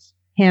heard of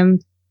him,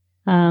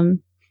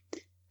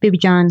 Baby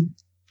John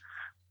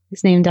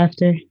is named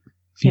after.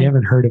 If you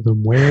haven't heard of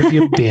him, where have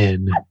you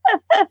been?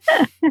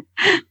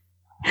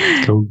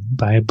 Go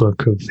buy a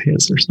book of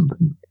his or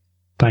something.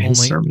 Buy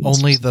his sermons.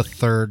 Only the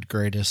third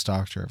greatest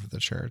doctor of the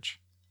church.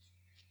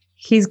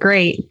 He's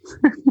great.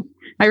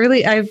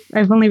 I've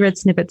only read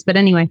snippets, but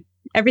anyway,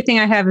 everything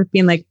I have has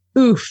been like,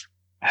 oof.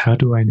 How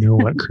do I know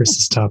what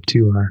Chris's top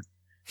two are?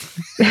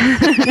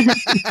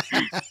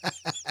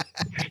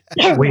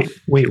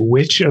 Wait,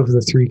 which of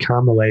the three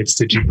Carmelites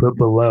did you put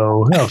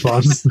below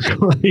Alphonsus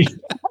Liguori?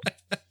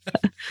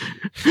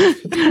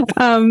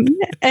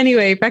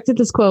 Anyway, back to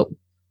this quote.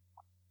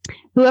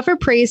 Whoever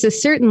prays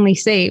is certainly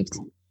saved.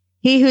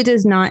 He who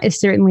does not is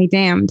certainly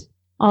damned.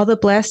 All the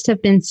blessed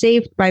have been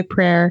saved by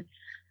prayer.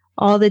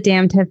 All the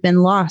damned have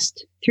been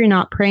lost through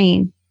not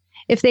praying.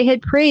 If they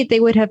had prayed, they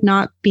would have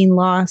not been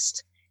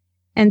lost.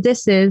 And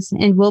this is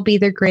and will be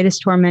their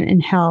greatest torment in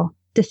hell,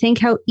 to think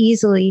how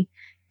easily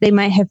they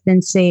might have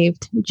been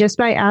saved just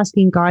by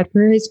asking God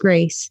for his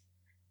grace,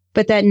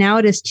 but that now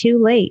it is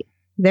too late.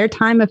 Their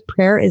time of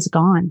prayer is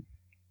gone.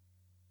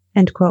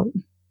 End quote.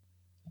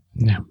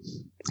 Yeah.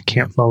 I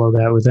can't follow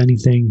that with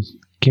anything.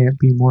 Can't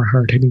be more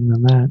hard-hitting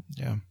than that.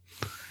 Yeah.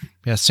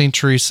 Yeah. St.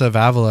 Teresa of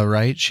Avila,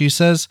 right? She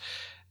says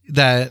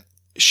that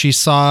she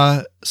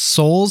saw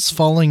souls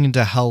falling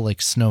into hell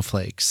like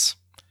snowflakes.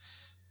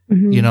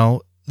 Mhm. You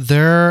know,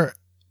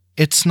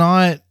 it's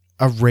not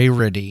a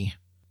rarity,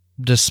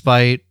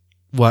 despite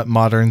what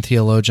modern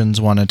theologians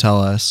want to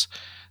tell us,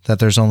 that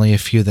there's only a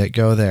few that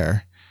go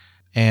there.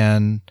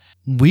 And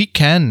we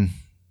can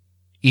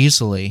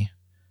easily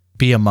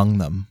be among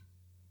them.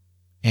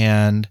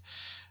 And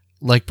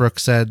like Brooke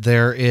said,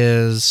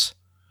 there's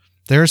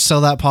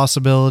still that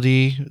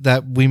possibility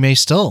that we may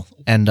still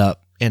end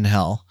up in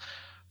hell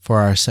for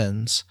our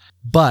sins.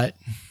 But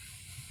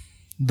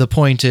the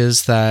point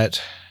is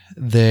that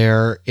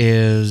there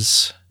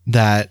is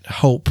that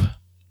hope,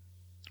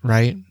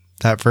 right?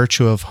 That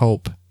virtue of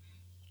hope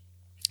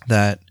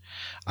that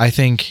I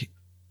think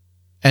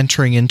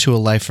entering into a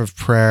life of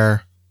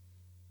prayer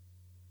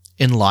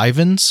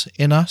enlivens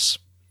in us.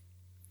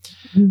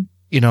 Mhm.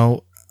 You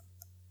know,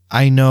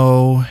 I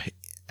know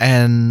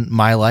in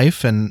my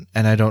life, and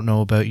I don't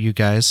know about you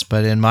guys,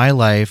 but in my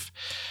life,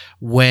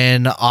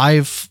 when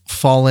I've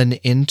fallen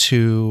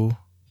into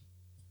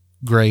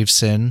grave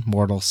sin,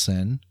 mortal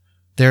sin,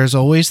 there's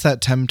always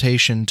that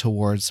temptation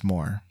towards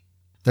more.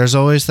 There's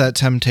always that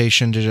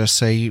temptation to just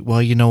say,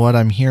 well, you know what?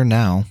 I'm here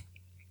now.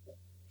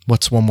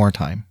 What's one more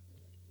time?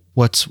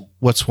 What's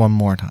one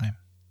more time?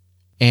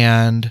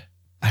 And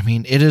I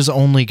mean, it is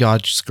only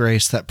God's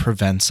grace that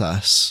prevents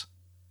us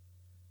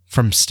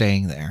from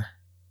staying there,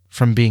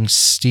 from being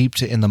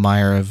steeped in the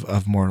mire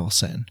of mortal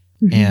sin.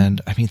 Mhm.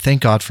 And I mean,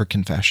 thank God for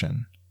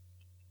confession.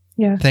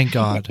 Yeah. Thank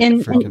God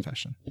And- for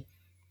confession.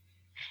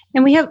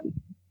 And we have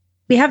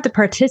to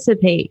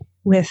participate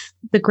with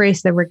the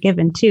grace that we're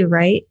given too,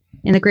 right?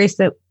 And the grace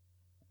that,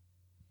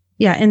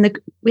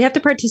 we have to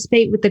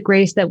participate with the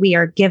grace that we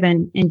are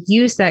given and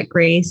use that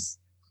grace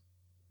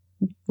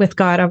with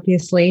God,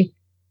 obviously,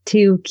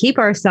 to keep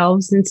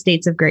ourselves in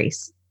states of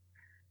grace.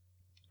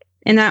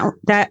 And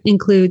that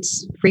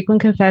includes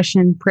frequent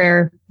confession,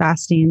 prayer,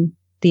 fasting,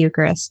 the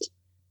Eucharist.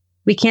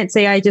 We can't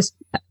say, I just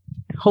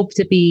hope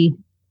to be,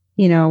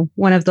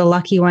 one of the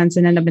lucky ones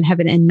and end up in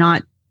heaven and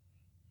not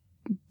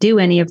do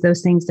any of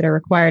those things that are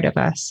required of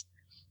us,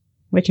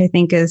 which I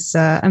think is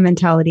a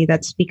mentality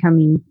that's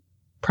becoming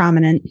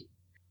prominent.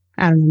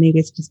 I don't know, maybe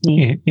it's just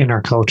me. In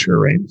our culture,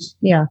 right?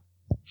 Yeah.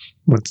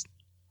 What's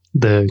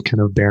the kind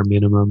of bare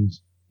minimum?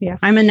 Yeah.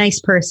 I'm a nice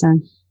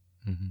person.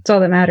 Mhm. That's all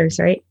that matters,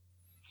 right?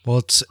 Well,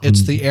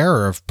 it's the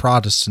error of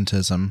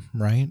Protestantism,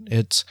 right?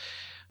 It's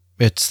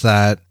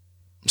that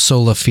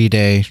sola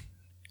fide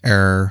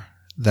error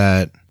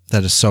that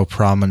is so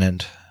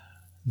prominent,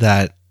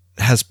 that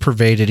has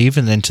pervaded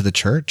even into the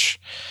church,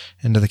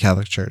 into the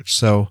Catholic Church.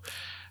 So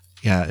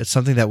yeah, it's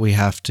something that we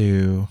have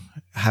to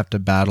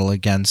battle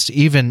against,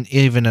 even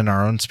in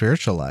our own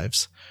spiritual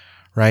lives,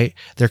 right?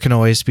 There can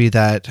always be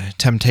that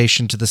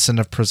temptation to the sin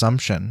of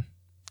presumption.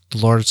 The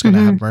Lord is going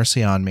to have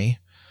mercy on me.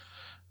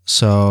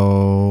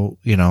 So,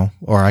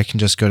 or I can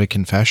just go to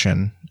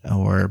confession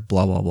or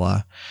blah, blah,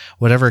 blah,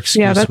 whatever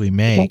excuse we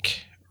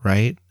make,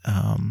 right?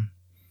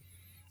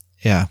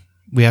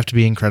 We have to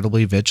be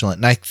incredibly vigilant.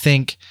 And I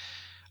think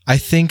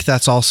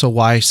that's also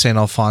why St.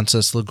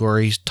 Alphonsus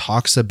Liguori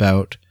talks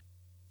about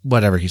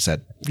whatever he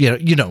said.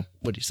 You know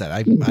what he said.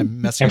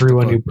 I'm messing up.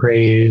 Everyone who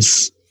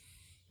prays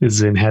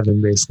is in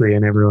heaven, basically,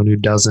 and everyone who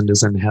doesn't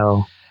is in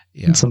hell.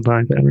 Yeah. Something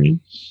like that, right?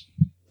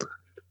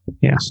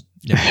 Yeah.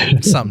 Yeah,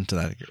 some to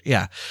that degree.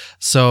 Yeah.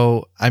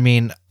 So, I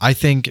mean, I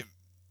think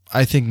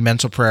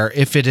mental prayer,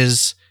 if it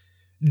is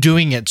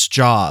doing its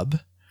job,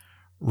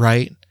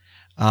 right?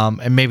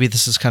 And maybe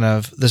this is kind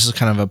of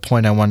a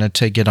point I wanted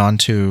to get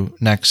onto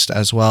next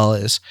as well,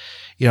 is,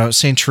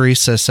 St.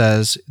 Teresa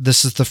says,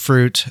 this is the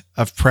fruit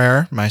of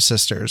prayer, my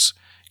sisters,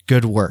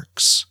 good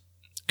works.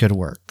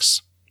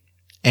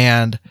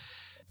 And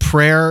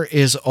prayer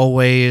is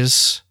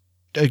always,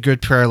 a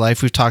good prayer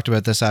life, we've talked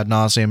about this ad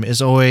nauseum,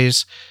 is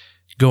always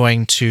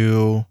going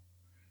to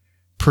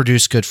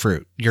produce good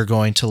fruit. You're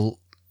going to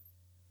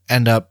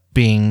end up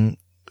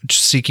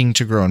seeking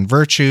to grow in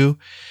virtue.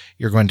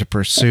 You're going to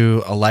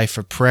pursue a life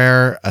of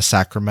prayer, a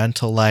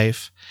sacramental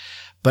life.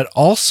 But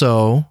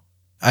also,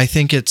 I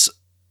think it's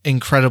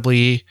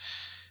incredibly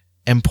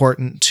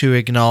important to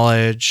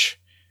acknowledge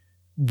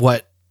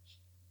what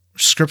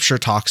Scripture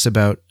talks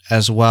about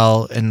as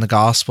well in the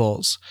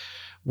Gospels,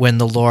 when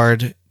the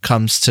Lord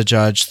comes to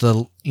judge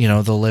the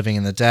living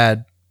and the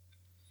dead,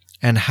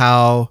 and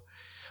how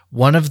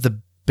one of the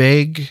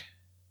big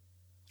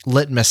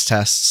litmus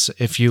tests,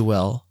 if you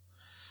will,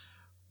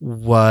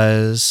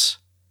 was,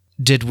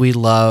 did we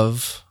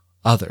love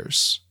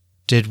others?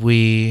 Did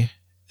we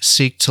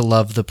seek to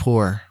love the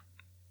poor?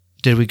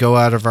 Did we go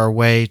out of our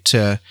way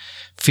to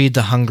feed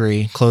the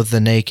hungry, clothe the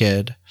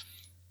naked,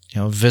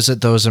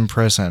 visit those in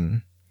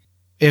prison.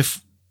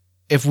 If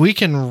we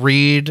can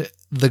read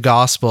the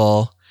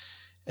gospel,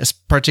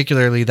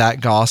 particularly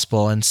that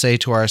gospel, and say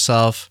to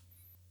ourselves,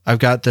 I've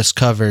got this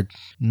covered,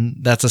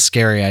 that's a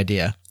scary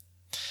idea.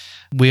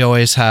 We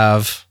always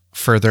have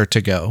further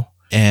to go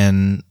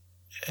in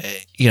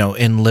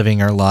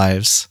living our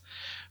lives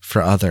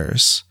for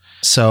others.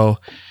 So,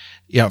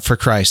 for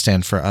Christ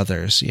and for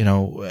others,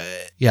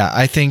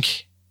 I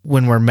think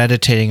when we're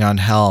meditating on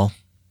hell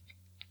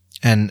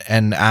and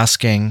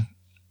asking,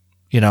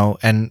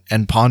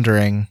 and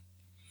pondering,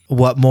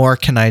 what more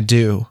can I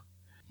do?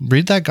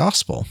 Read that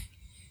gospel,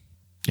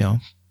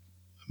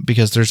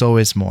 because there's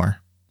always more.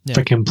 Yeah. If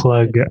I can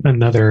plug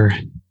another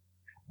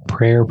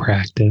prayer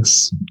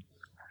practice,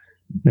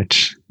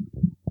 which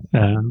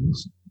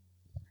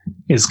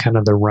is kind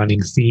of the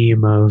running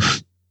theme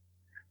of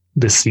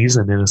this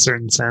season in a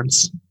certain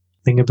sense.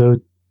 Think about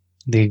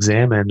the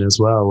Examen as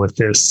well, with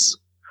this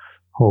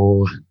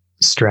whole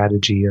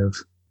strategy of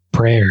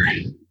prayer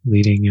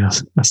leading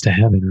us to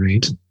heaven,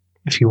 right?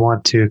 If you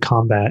want to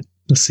combat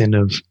the sin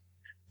of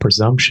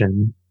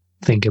presumption,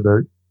 think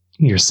about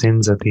your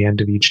sins at the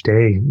end of each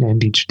day.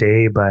 End each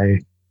day by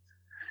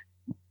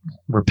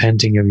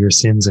repenting of your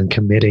sins and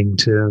committing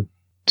to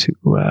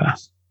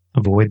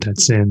avoid that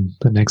sin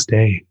the next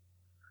day.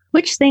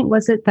 Which saint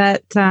was it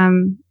that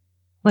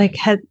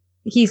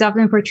he's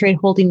often portrayed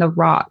holding the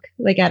rock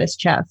at his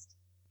chest?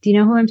 Do you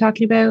know who I'm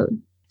talking about?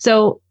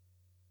 So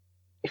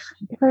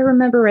if I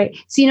remember right,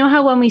 so you know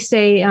how when we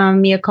say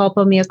mea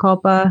culpa, mea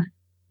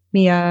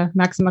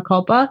maxima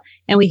culpa,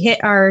 and we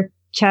hit our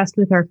chest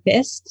with our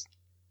fist,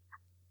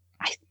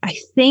 I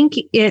think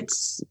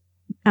it's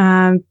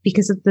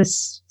because of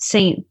this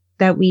saint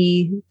that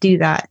we do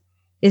that.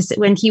 Is that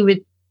when he would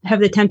have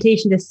the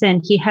temptation to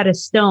sin, he had a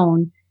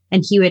stone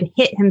and he would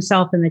hit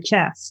himself in the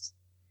chest.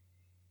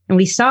 And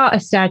we saw a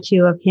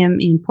statue of him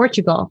in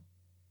Portugal.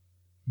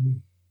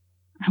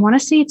 I want to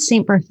say it's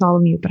Saint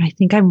Bartholomew, but I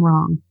think I'm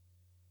wrong.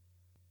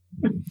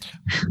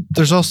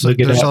 There's also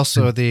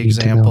the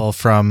example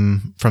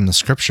from the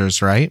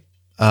scriptures, right?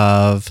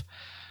 Of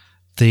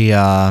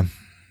the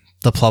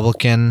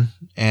publican,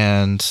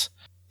 and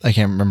I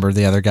can't remember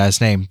the other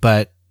guy's name,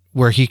 but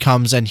where he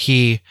comes and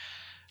he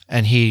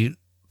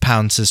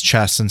pounds his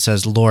chest and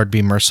says, "Lord,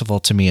 be merciful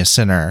to me, a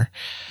sinner,"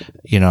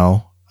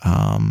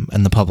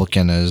 and the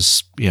publican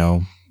is,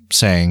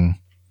 saying,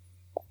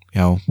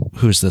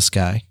 who's this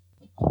guy?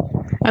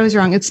 I was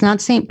wrong. It's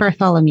not Saint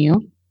Bartholomew,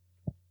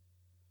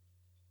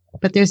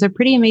 but there's a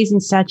pretty amazing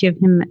statue of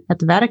him at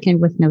the Vatican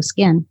with no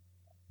skin.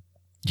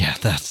 Yeah,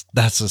 that's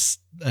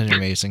an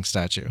amazing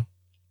statue.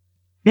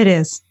 It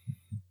is.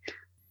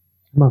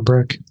 Come on,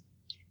 Brooke.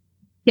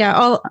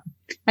 Yeah,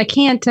 I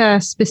can't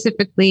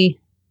specifically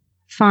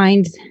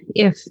find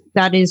if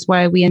that is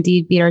why we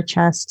indeed beat our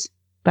chest,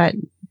 but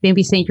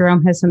maybe St.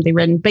 Jerome has something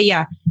written. But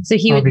yeah, so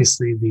he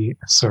obviously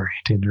sorry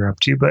to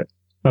interrupt you, but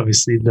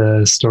obviously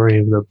the story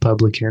of the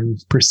publican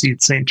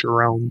precedes St.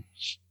 Jerome,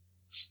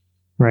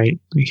 right?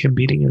 Like him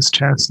beating his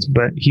chest,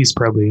 but he's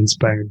probably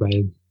inspired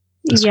by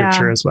the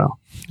scripture as well.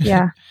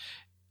 Yeah.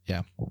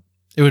 Yeah.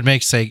 It would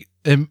make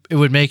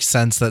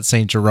sense that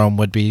St. Jerome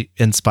would be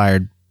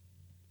inspired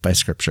by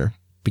scripture,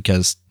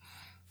 because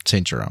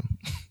St. Jerome.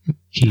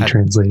 He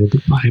translated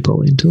the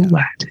Bible into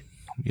Latin.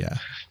 Yeah.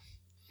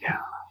 Yeah.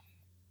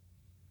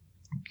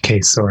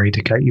 Okay, sorry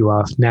to cut you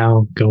off.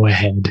 Now go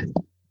ahead.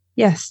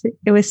 Yes,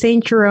 it was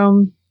St.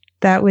 Jerome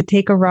that would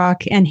take a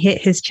rock and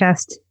hit his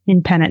chest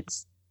in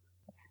penance.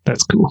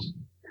 That's cool.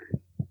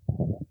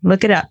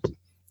 Look it up.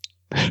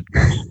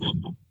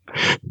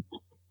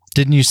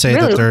 Didn't you say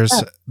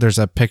that there's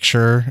a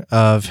picture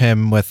of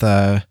him with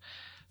a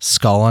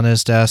skull on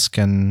his desk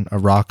and a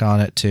rock on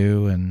it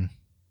too? And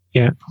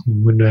yeah,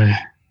 when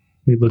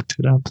we looked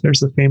it up,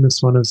 there's a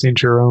famous one of St.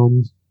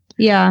 Jerome.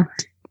 Yeah.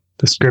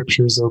 The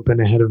scriptures open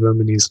ahead of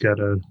him and he's got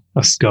a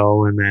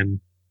skull and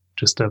then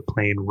just a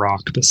plain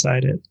rock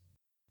beside it.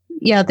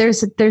 Yeah,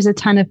 there's a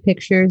ton of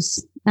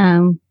pictures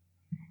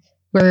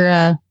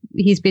where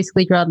he's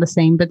basically drawn the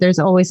same, but there's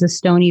always a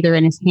stone either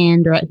in his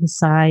hand or at his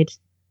side.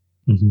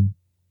 Mm-hmm.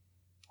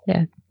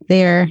 Yeah,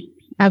 they're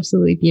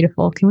absolutely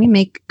beautiful. Can we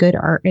make good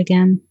art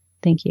again?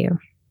 Thank you.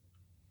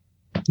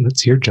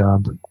 That's your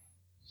job.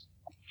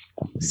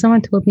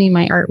 Someone told me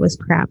my art was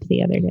crap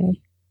the other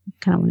day. I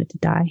kind of wanted to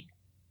die.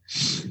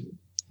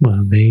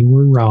 Well, they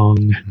were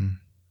wrong.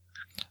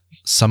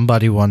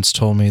 Somebody once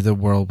told me the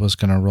world was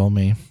going to roll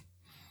me.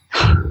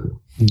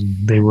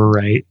 They were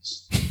right.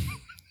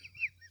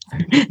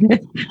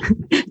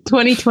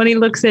 2020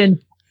 looks in.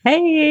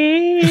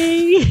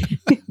 Hey!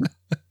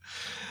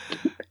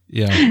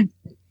 Yeah.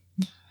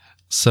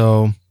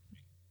 So,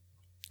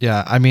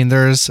 yeah, I mean,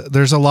 there's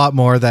a lot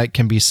more that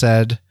can be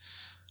said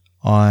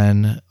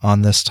on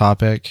this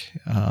topic.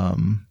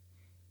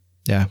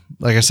 Yeah,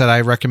 like I said,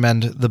 I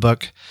recommend the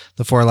book,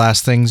 The Four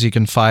Last Things. You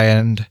can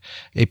find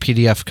a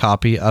PDF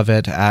copy of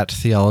it at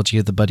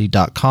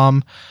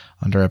theologyofthebuddy.com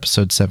under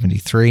episode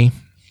 73,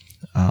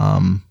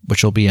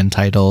 which will be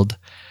entitled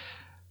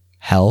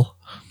Hell.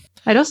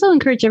 I'd also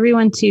encourage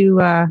everyone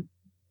to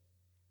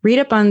read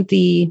up on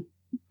the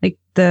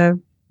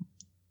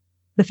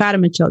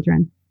Fatima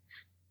children.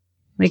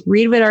 Like,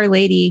 read what Our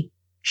Lady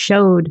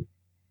showed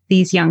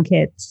these young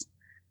kids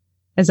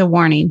as a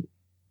warning.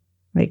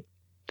 Like,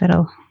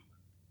 that'll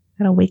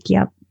wake you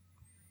up.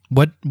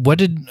 What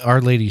did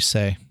Our Lady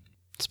say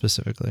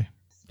specifically?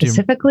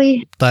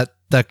 Specifically?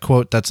 That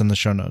quote that's in the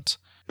show notes.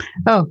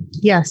 Oh,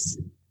 yes.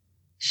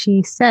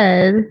 She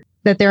said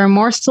that there are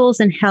more souls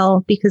in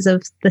hell because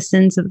of the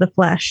sins of the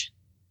flesh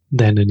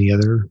Than any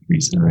other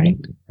reason, right?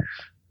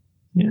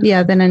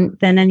 Yeah,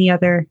 than any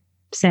other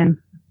sin.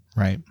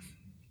 Right.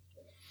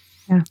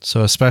 Yeah.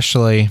 So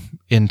especially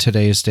in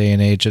today's day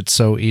and age, it's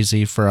so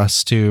easy for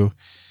us to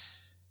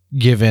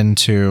give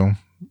into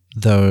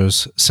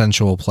those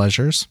sensual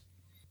pleasures.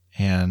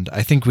 And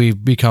I think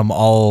we've become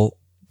all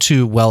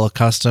too well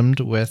accustomed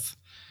with,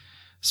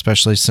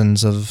 especially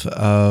sins of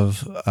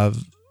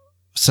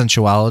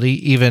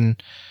sensuality, even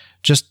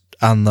just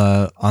on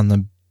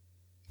the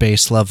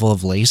base level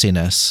of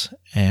laziness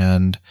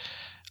and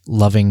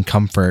loving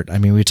comfort. I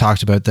mean, we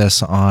talked about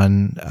this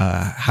on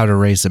How to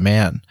Raise a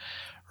Man,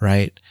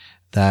 right?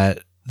 That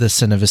the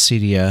sin of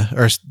acedia,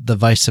 or the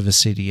vice of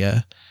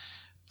acedia,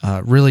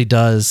 really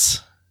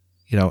does,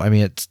 I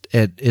mean,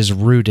 it is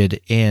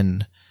rooted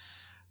in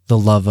the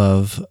love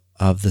of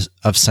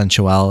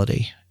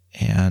sensuality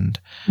and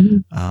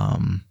a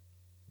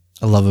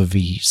love of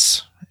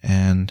ease.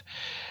 And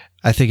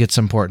I think it's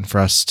important for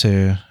us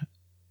to,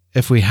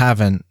 if we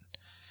haven't,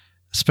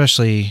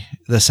 especially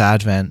this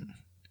Advent,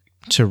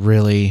 to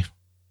really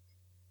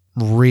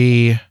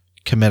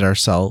recommit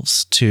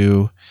ourselves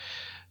to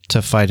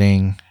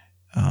fighting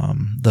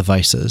the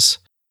vices.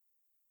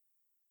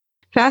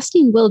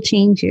 Fasting will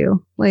change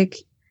you. Like,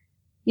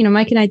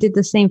 Mike and I did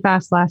the same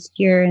fast last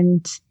year,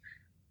 and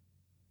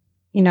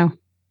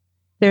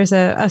there's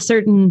a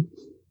certain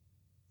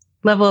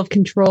level of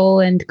control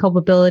and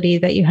culpability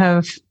that you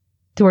have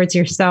towards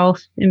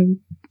yourself. And,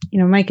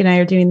 Mike and I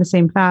are doing the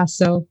same fast,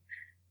 so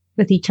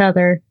with each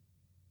other.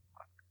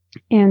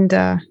 And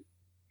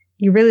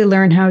you really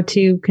learn how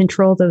to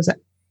control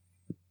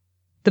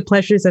the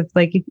pleasures of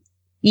like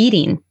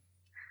eating.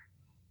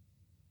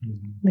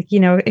 Like,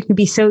 it can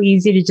be so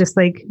easy to just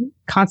like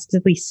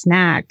constantly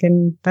snack,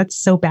 and that's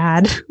so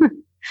bad.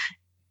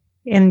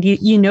 And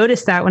you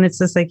notice that when it's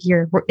just like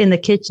we're in the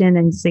kitchen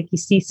and it's like you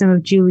see some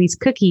of Julie's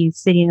cookies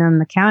sitting on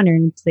the counter,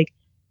 and it's like,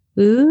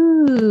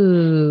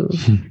 ooh.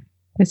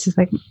 It's just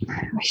like,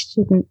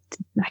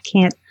 I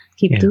can't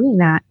keep doing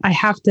that. I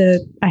have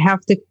to have,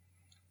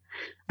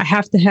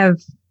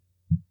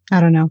 I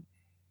don't know.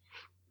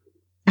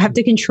 I have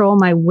to control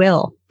my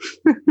will.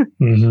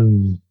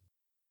 Mm-hmm.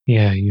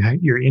 Yeah,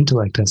 your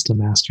intellect has to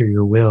master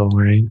your will,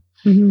 right?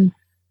 Mm-hmm.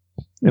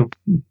 And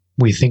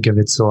we think of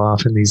it so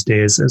often these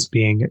days as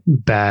being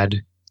bad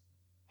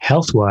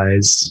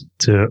health-wise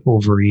to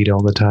overeat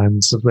all the time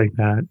and stuff like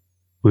that.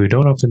 We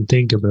don't often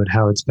think about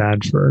how it's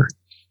bad for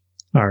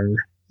our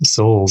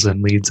souls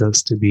and leads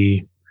us to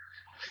be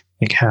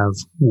like have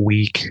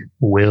weak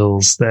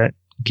wills that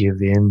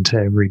give in to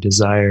every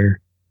desire,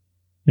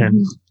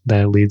 and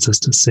that leads us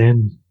to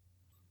sin.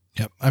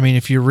 Yep. I mean,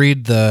 if you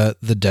read the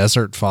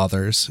Desert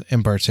Fathers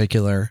in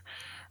particular,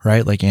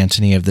 right, like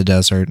Antony of the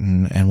Desert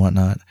and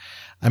whatnot,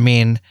 I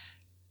mean,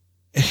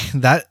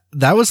 that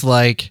was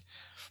like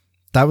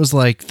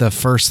the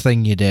first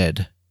thing you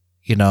did.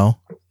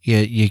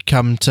 You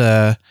come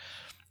to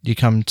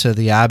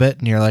the abbot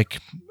and you're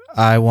like,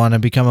 I want to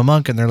become a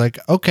monk, and they're like,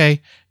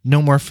 okay, no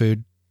more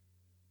food.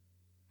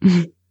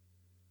 I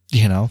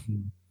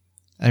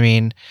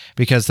mean,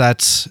 because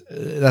that's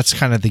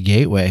kind of the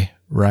gateway,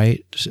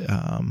 right?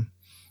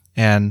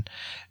 And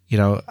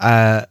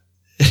yeah,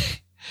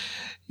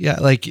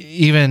 like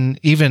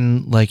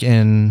even like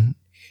in,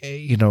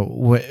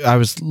 I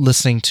was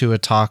listening to a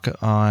talk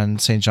on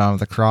St. John of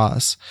the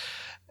Cross,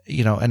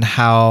 and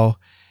how,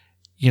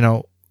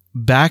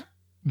 back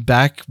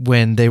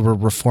when they were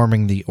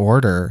reforming the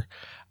order,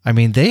 I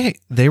mean,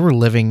 they were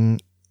living,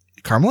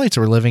 Carmelites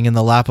were living in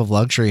the lap of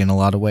luxury in a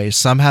lot of ways.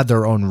 Some had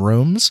their own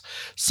rooms,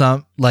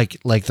 some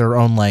like their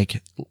own like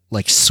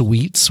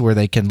suites where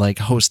they can like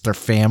host their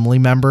family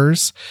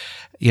members,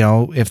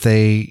 if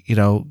they,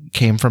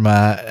 came from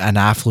an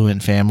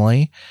affluent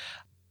family.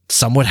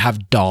 Some would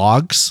have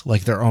dogs,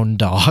 like their own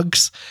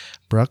dogs,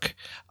 Brooke.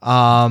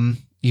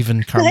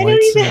 Even Carmelites. I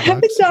don't even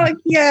have a dog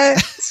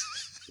yet.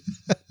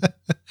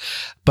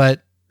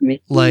 But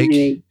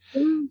like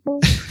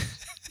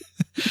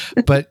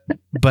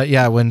but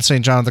yeah, when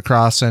St. John of the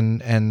Cross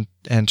and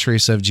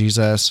Teresa of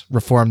Jesus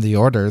reformed the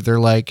order, they're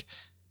like,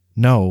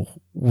 no,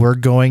 we're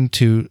going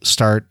to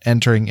start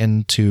entering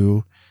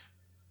into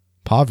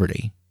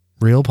poverty,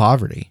 real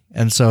poverty.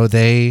 And so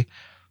they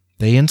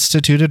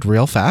instituted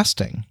real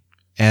fasting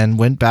and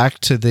went back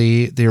to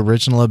the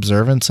original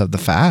observance of the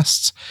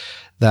fasts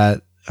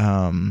that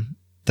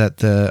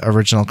the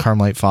original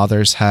Carmelite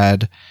fathers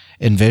had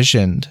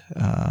envisioned,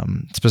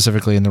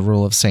 specifically in the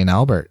rule of St.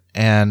 Albert.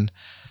 And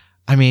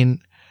I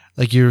mean,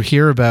 like you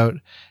hear about,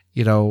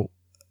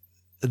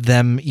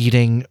 them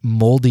eating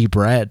moldy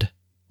bread.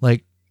 Like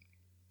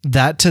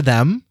that to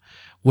them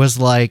was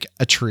like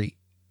a treat.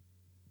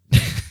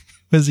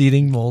 Was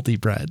eating moldy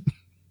bread.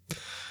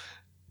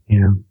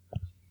 Yeah.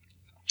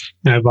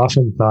 I've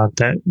often thought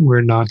that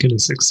we're not going to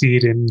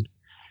succeed in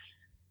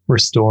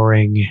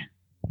restoring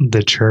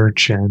the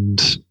church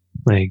and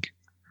like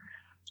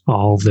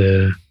all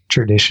the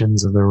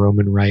traditions of the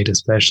Roman Rite,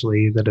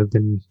 especially, that have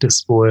been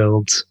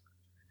despoiled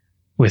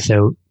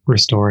without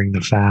restoring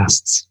the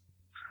fasts.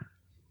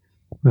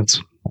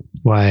 That's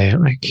why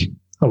like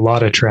a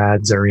lot of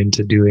trads are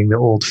into doing the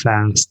old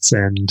fasts,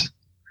 and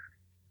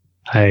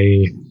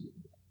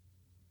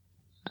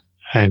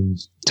I'm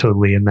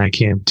totally in that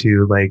camp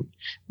too. Like,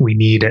 we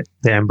need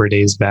the Ember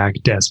Days back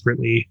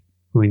desperately.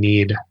 We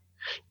need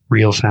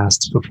real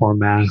fasts before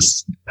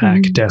Mass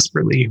back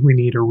desperately. We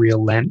need a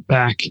real Lent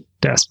back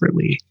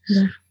desperately.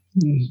 Yeah.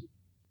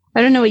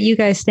 I don't know what you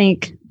guys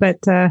think, but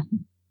I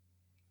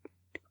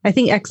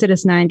think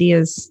Exodus 90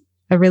 is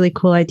a really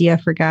cool idea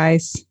for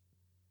guys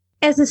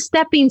as a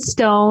stepping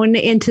stone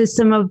into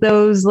some of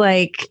those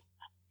like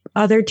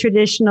other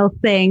traditional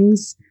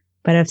things.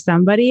 But if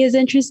somebody is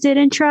interested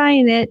in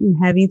trying it and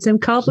having some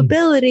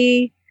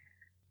culpability,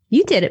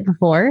 you did it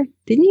before,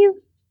 didn't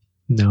you?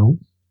 No.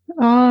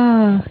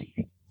 Oh,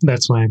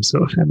 That's why I'm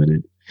so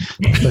effeminate.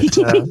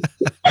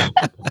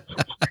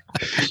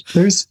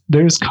 But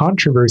there's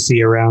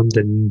controversy around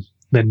the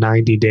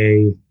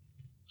 90-day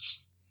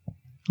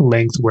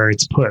length where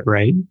it's put,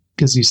 right?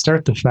 Because you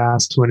start the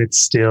fast when it's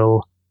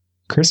still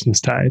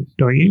Christmastide,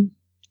 don't you?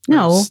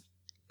 No,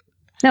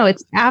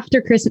 it's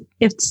after Christmas.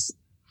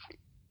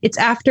 It's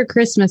after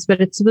Christmas,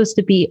 but it's supposed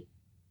to be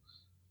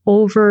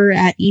over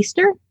at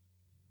Easter.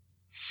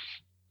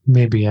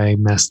 Maybe I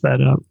messed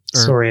that up.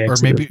 Sorry, or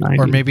maybe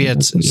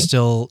it's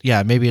still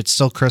maybe it's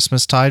still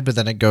Christmastide, but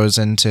then it goes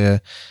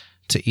into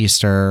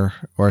Easter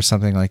or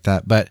something like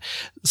that. But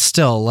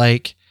still,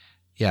 like,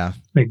 yeah,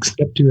 like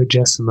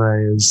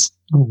Septuagesima is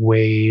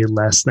way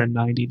less than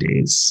 90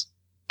 days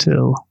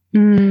till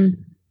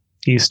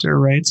Easter,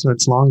 right? So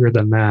it's longer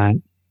than that.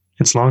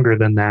 It's longer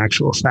than the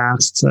actual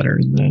fasts that are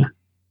in the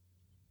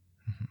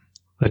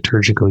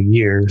liturgical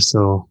year.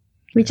 So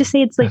we just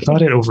say it's like, I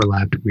thought it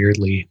overlapped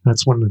weirdly.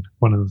 That's one of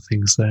the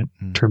things that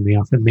turned me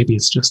off. And maybe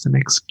it's just an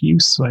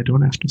excuse so I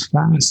don't have to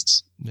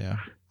fast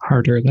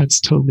harder. That's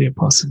totally a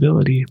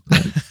possibility.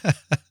 But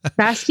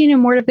fasting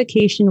and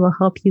mortification will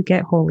help you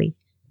get holy.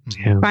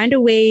 Yeah. Find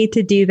a way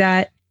to do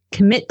that.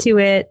 Commit to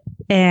it.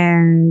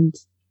 And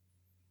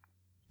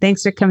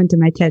thanks for coming to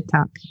my TED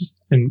Talk.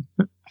 And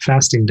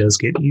fasting does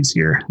get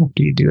easier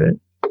after you do it.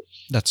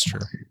 That's true.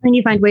 And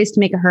you find ways to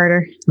make it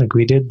harder. Like,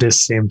 we did this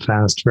same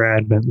fast for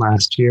Advent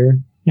last year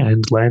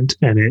and Lent,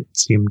 and it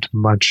seemed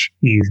much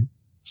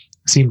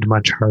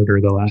harder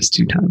the last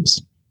two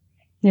times.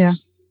 Yeah.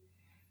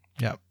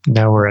 Yeah.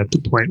 Now we're at the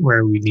point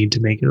where we need to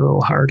make it a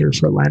little harder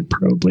for Lent,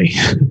 probably.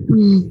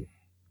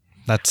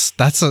 That's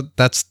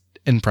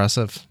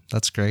impressive.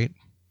 That's great.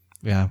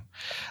 Yeah.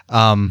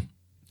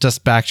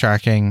 Just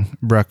backtracking,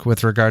 Brooke,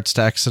 with regards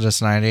to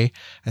Exodus 90,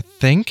 I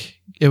think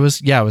it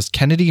was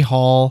Kennedy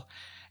Hall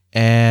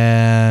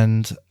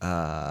and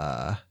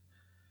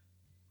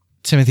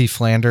Timothy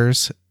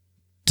Flanders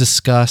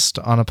discussed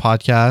on a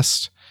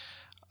podcast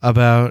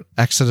about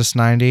Exodus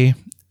 90,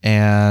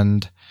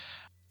 and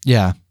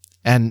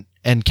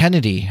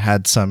Kennedy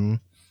took some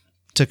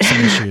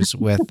issues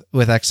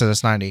with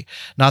Exodus 90,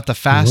 not the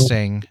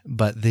fasting,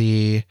 but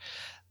the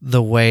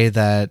way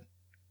that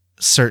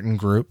certain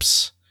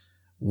groups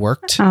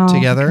worked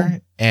together.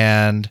 Okay.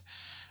 And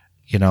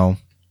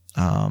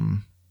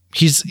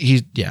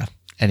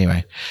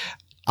anyway,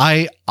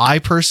 I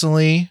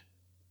personally,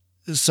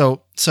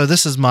 so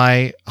this is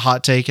my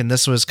hot take, and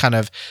this was kind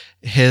of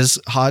his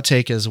hot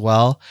take as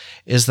well,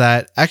 is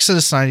that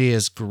Exodus 90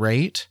 is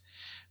great,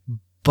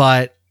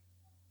 but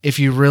if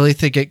you really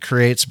think it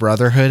creates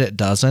brotherhood, it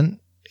doesn't.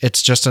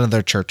 It's just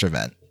another church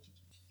event,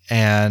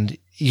 and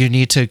you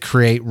need to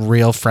create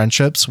real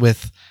friendships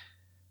with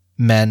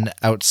men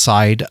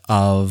outside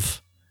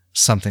of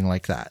something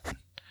like that.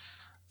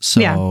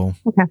 So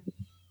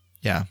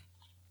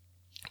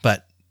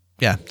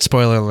yeah,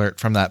 spoiler alert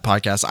from that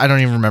podcast. I don't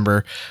even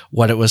remember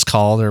what it was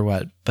called or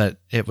what, but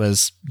it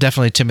was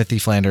definitely Timothy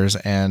Flanders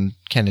and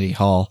Kennedy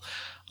Hall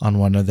on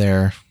one of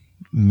their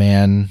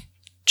man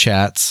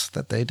chats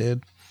that they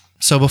did.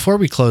 So before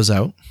we close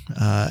out,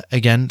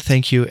 again,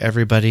 thank you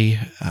everybody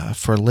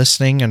for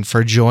listening and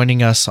for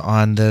joining us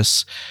on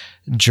this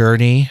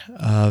journey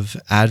of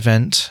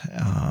Advent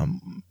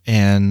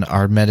and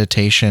our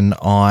meditation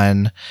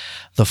on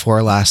the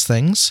four last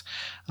things.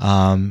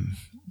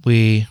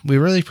 We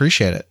really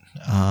appreciate it.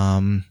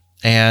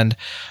 And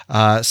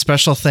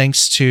special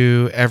thanks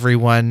to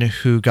everyone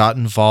who got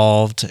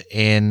involved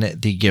in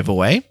the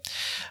giveaway.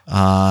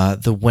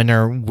 The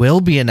winner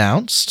will be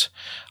announced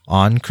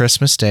on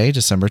Christmas Day,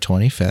 December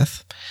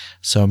 25th.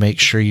 So make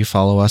sure you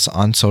follow us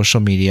on social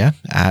media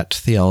at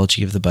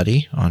Theology of the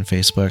Buddy on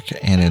Facebook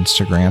and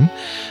Instagram.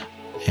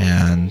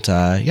 And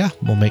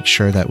we'll make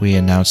sure that we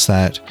announce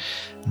that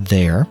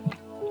there.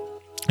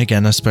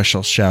 Again, a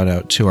special shout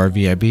out to our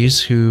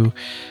VIBs who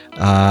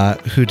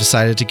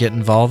decided to get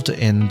involved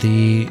in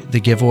the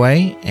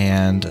giveaway,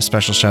 and a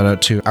special shout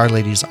out to Our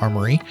Lady's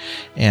Armory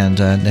and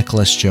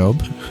Nicholas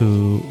Job,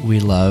 who we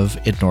love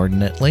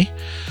inordinately.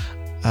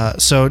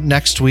 So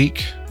next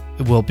week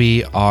will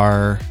be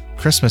our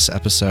Christmas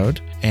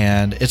episode,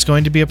 and it's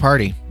going to be a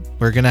party.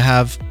 We're going to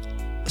have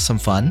some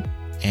fun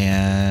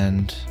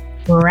and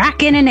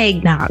racking an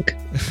eggnog.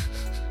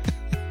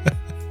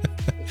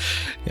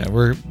 Yeah,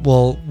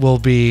 we'll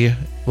be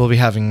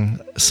having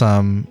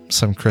some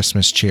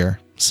Christmas cheer.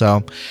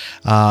 So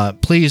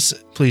please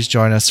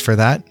join us for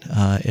that.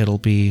 It'll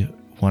be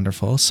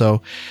wonderful.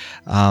 So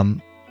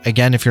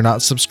again, if you're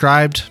not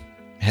subscribed,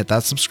 hit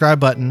that subscribe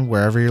button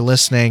wherever you're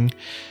listening.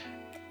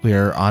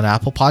 We're on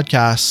Apple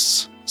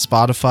Podcasts,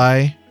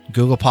 Spotify,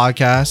 Google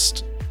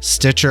Podcast,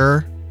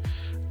 Stitcher.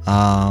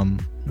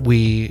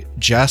 We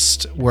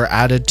just were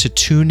added to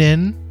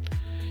TuneIn.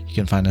 You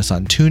can find us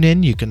on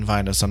TuneIn. You can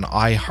find us on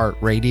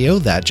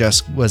iHeartRadio. That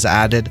just was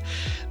added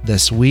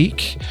this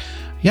week.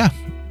 Yeah,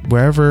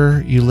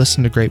 wherever you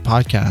listen to great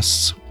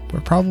podcasts,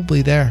 we're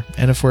probably there.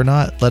 And if we're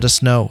not, let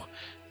us know.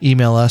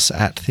 Email us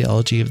at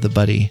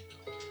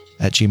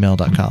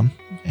theologyofthebuddy@gmail.com,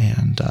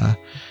 and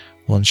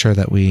we'll ensure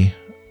that we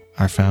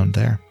are found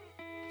there.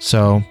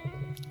 So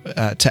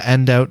to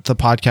end out the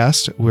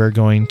podcast, we're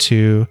going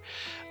to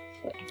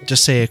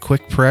just say a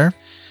quick prayer.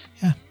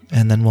 Yeah,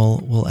 and then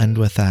we'll end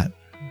with that.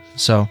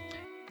 So,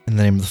 in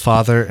the name of the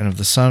Father, and of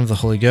the Son, and of the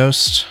Holy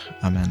Ghost.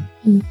 Amen.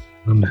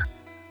 Amen.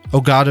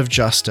 O God of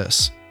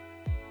justice,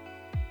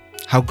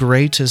 how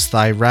great is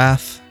thy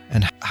wrath,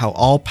 and how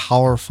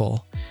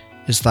all-powerful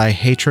is thy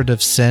hatred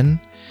of sin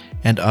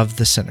and of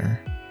the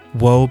sinner.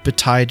 Woe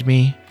betide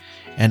me,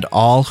 and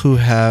all who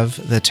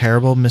have the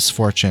terrible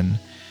misfortune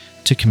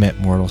to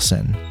commit mortal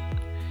sin.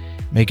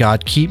 May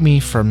God keep me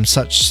from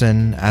such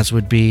sin as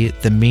would be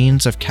the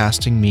means of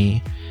casting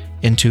me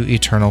into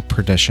eternal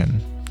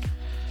perdition.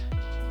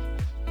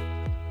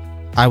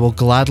 I will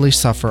gladly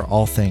suffer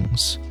all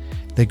things,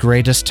 the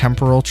greatest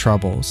temporal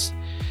troubles,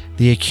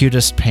 the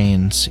acutest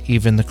pains,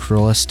 even the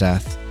cruelest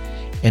death,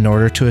 in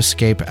order to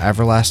escape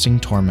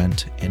everlasting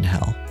torment in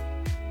hell.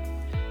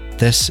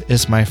 This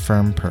is my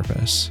firm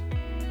purpose.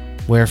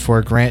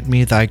 Wherefore grant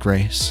me thy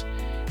grace,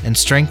 and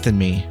strengthen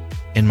me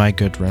in my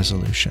good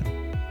resolution.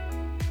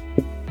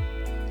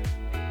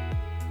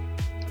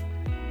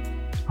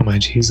 O my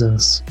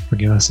Jesus,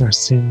 forgive us our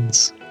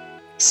sins,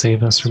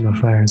 save us from the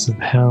fires of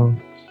hell,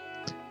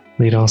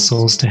 lead all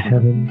souls to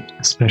heaven,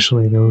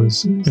 especially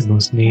those in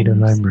most need of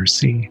thy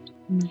mercy.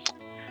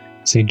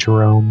 Saint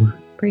Jerome,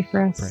 Pray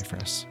for us. Pray for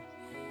us.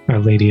 Our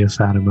Lady of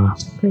Fatima,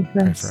 Pray for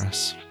Pray us. for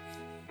us.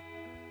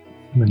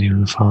 in the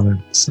name of the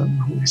Father, the Son, and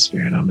the Holy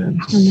Spirit. Amen.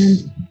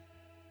 Amen.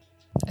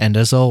 And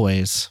as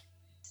always,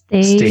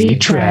 Stay Stay tratty.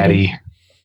 tratty.